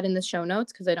to put that in the show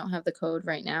notes because I don't have the code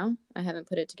right now. I haven't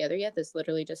put it together yet. This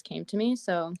literally just came to me.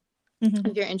 So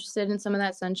if you're interested in some of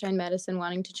that sunshine medicine,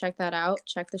 wanting to check that out,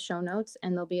 check the show notes,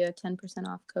 and there'll be a 10%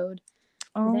 off code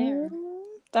there.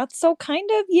 That's so kind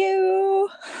of you.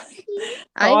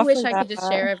 I wish I could just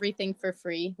share everything for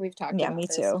free. We've talked about me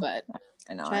this, too. but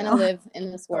trying to live in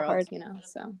this world,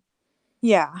 so.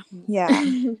 Yeah.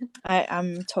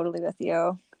 I'm totally with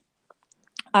you.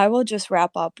 I will just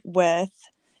wrap up with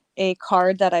a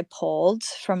card that I pulled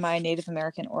from my Native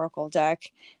American Oracle deck.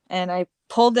 And I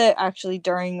pulled it actually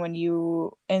during when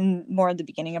you, in more at the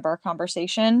beginning of our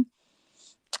conversation.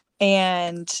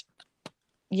 And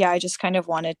yeah, I just kind of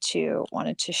wanted to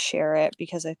share it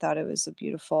because I thought it was a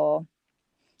beautiful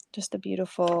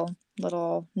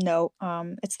little note.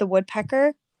 It's the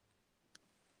woodpecker.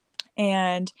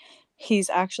 And he's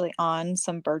actually on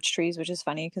some birch trees, which is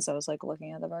funny because I was like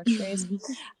looking at the birch trees.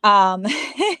 Um,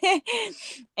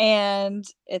 and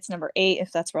it's number 8,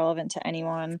 if that's relevant to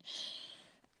anyone.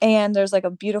 And there's like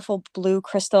a beautiful blue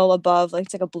crystal above, like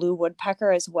it's like a blue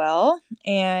woodpecker as well.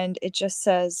 And it just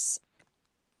says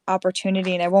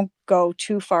opportunity. And I won't go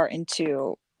too far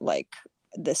into like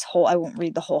this whole, I won't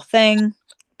read the whole thing,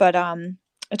 but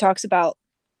it talks about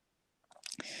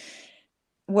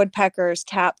woodpeckers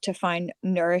tap to find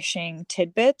nourishing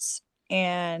tidbits.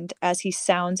 And as he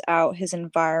sounds out his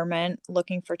environment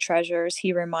looking for treasures,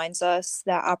 he reminds us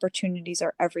that opportunities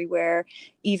are everywhere,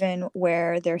 even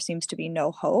where there seems to be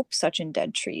no hope, such in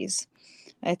dead trees.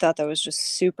 I thought that was just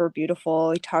super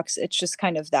beautiful. He talks, it's just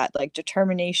kind of that like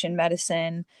determination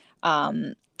medicine,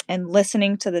 um, and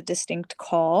listening to the distinct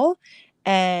call.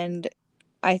 And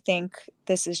I think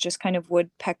this is just kind of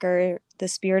woodpecker, the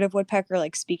spirit of woodpecker,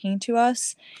 like speaking to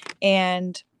us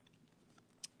and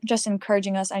just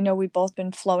encouraging us. I know we've both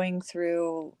been flowing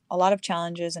through a lot of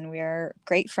challenges and we are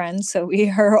great friends. So we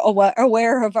are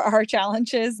aware of our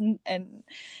challenges and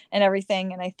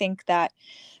everything. And I think that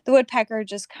the woodpecker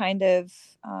just kind of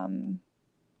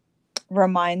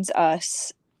reminds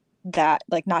us that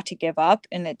like not to give up.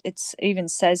 And it even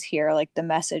says here, like the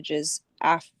message is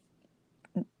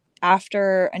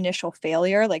after initial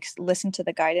failure, like listen to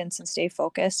the guidance and stay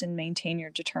focused and maintain your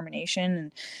determination.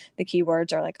 And the key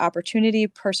words are like opportunity,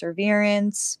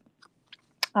 perseverance,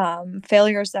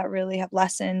 failures that really have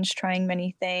lessons, trying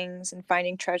many things, and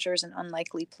finding treasures in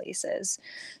unlikely places.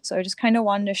 So I just kind of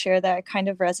wanted to share that. It kind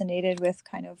of resonated with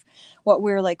kind of what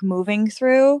we're like moving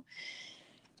through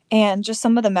and just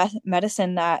some of the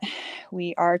medicine that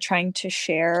we are trying to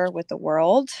share with the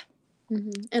world.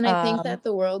 And I think that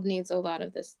the world needs a lot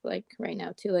of this, like right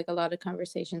now too. Like a lot of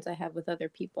conversations I have with other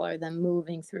people are them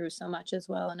moving through so much as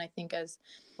well. And I think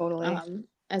Totally.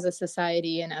 As a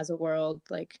society and as a world,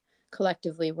 like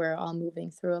collectively, we're all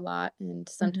moving through a lot. And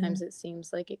sometimes it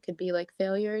seems like it could be like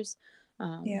failures.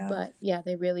 But yeah,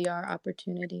 they really are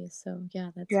opportunities. So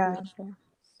yeah, that's beautiful.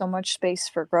 So much space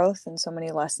for growth and so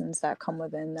many lessons that come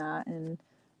within that. And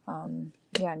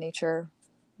nature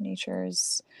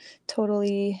is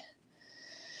totally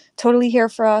here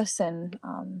for us and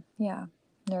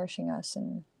nourishing us.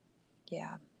 And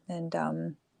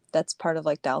that's part of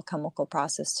like the alchemical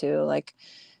process too, like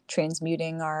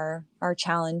transmuting our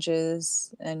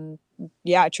challenges and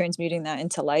transmuting that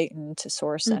into light and to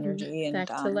source energy and back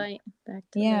to light.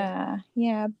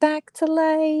 back to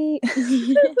light.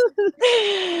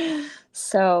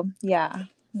 So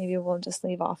maybe we'll just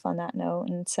leave off on that note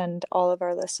and send all of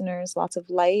our listeners lots of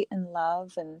light and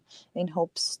love, and in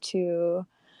hopes to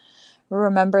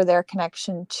remember their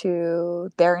connection to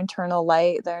their internal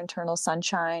light, their internal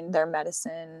sunshine, their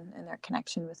medicine, and their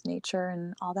connection with nature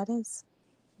and all that is.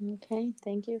 Okay,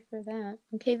 thank you for that.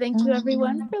 Okay, thank you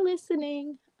everyone for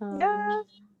listening.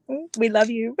 We love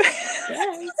you.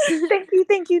 Yes.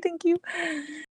 Thank you.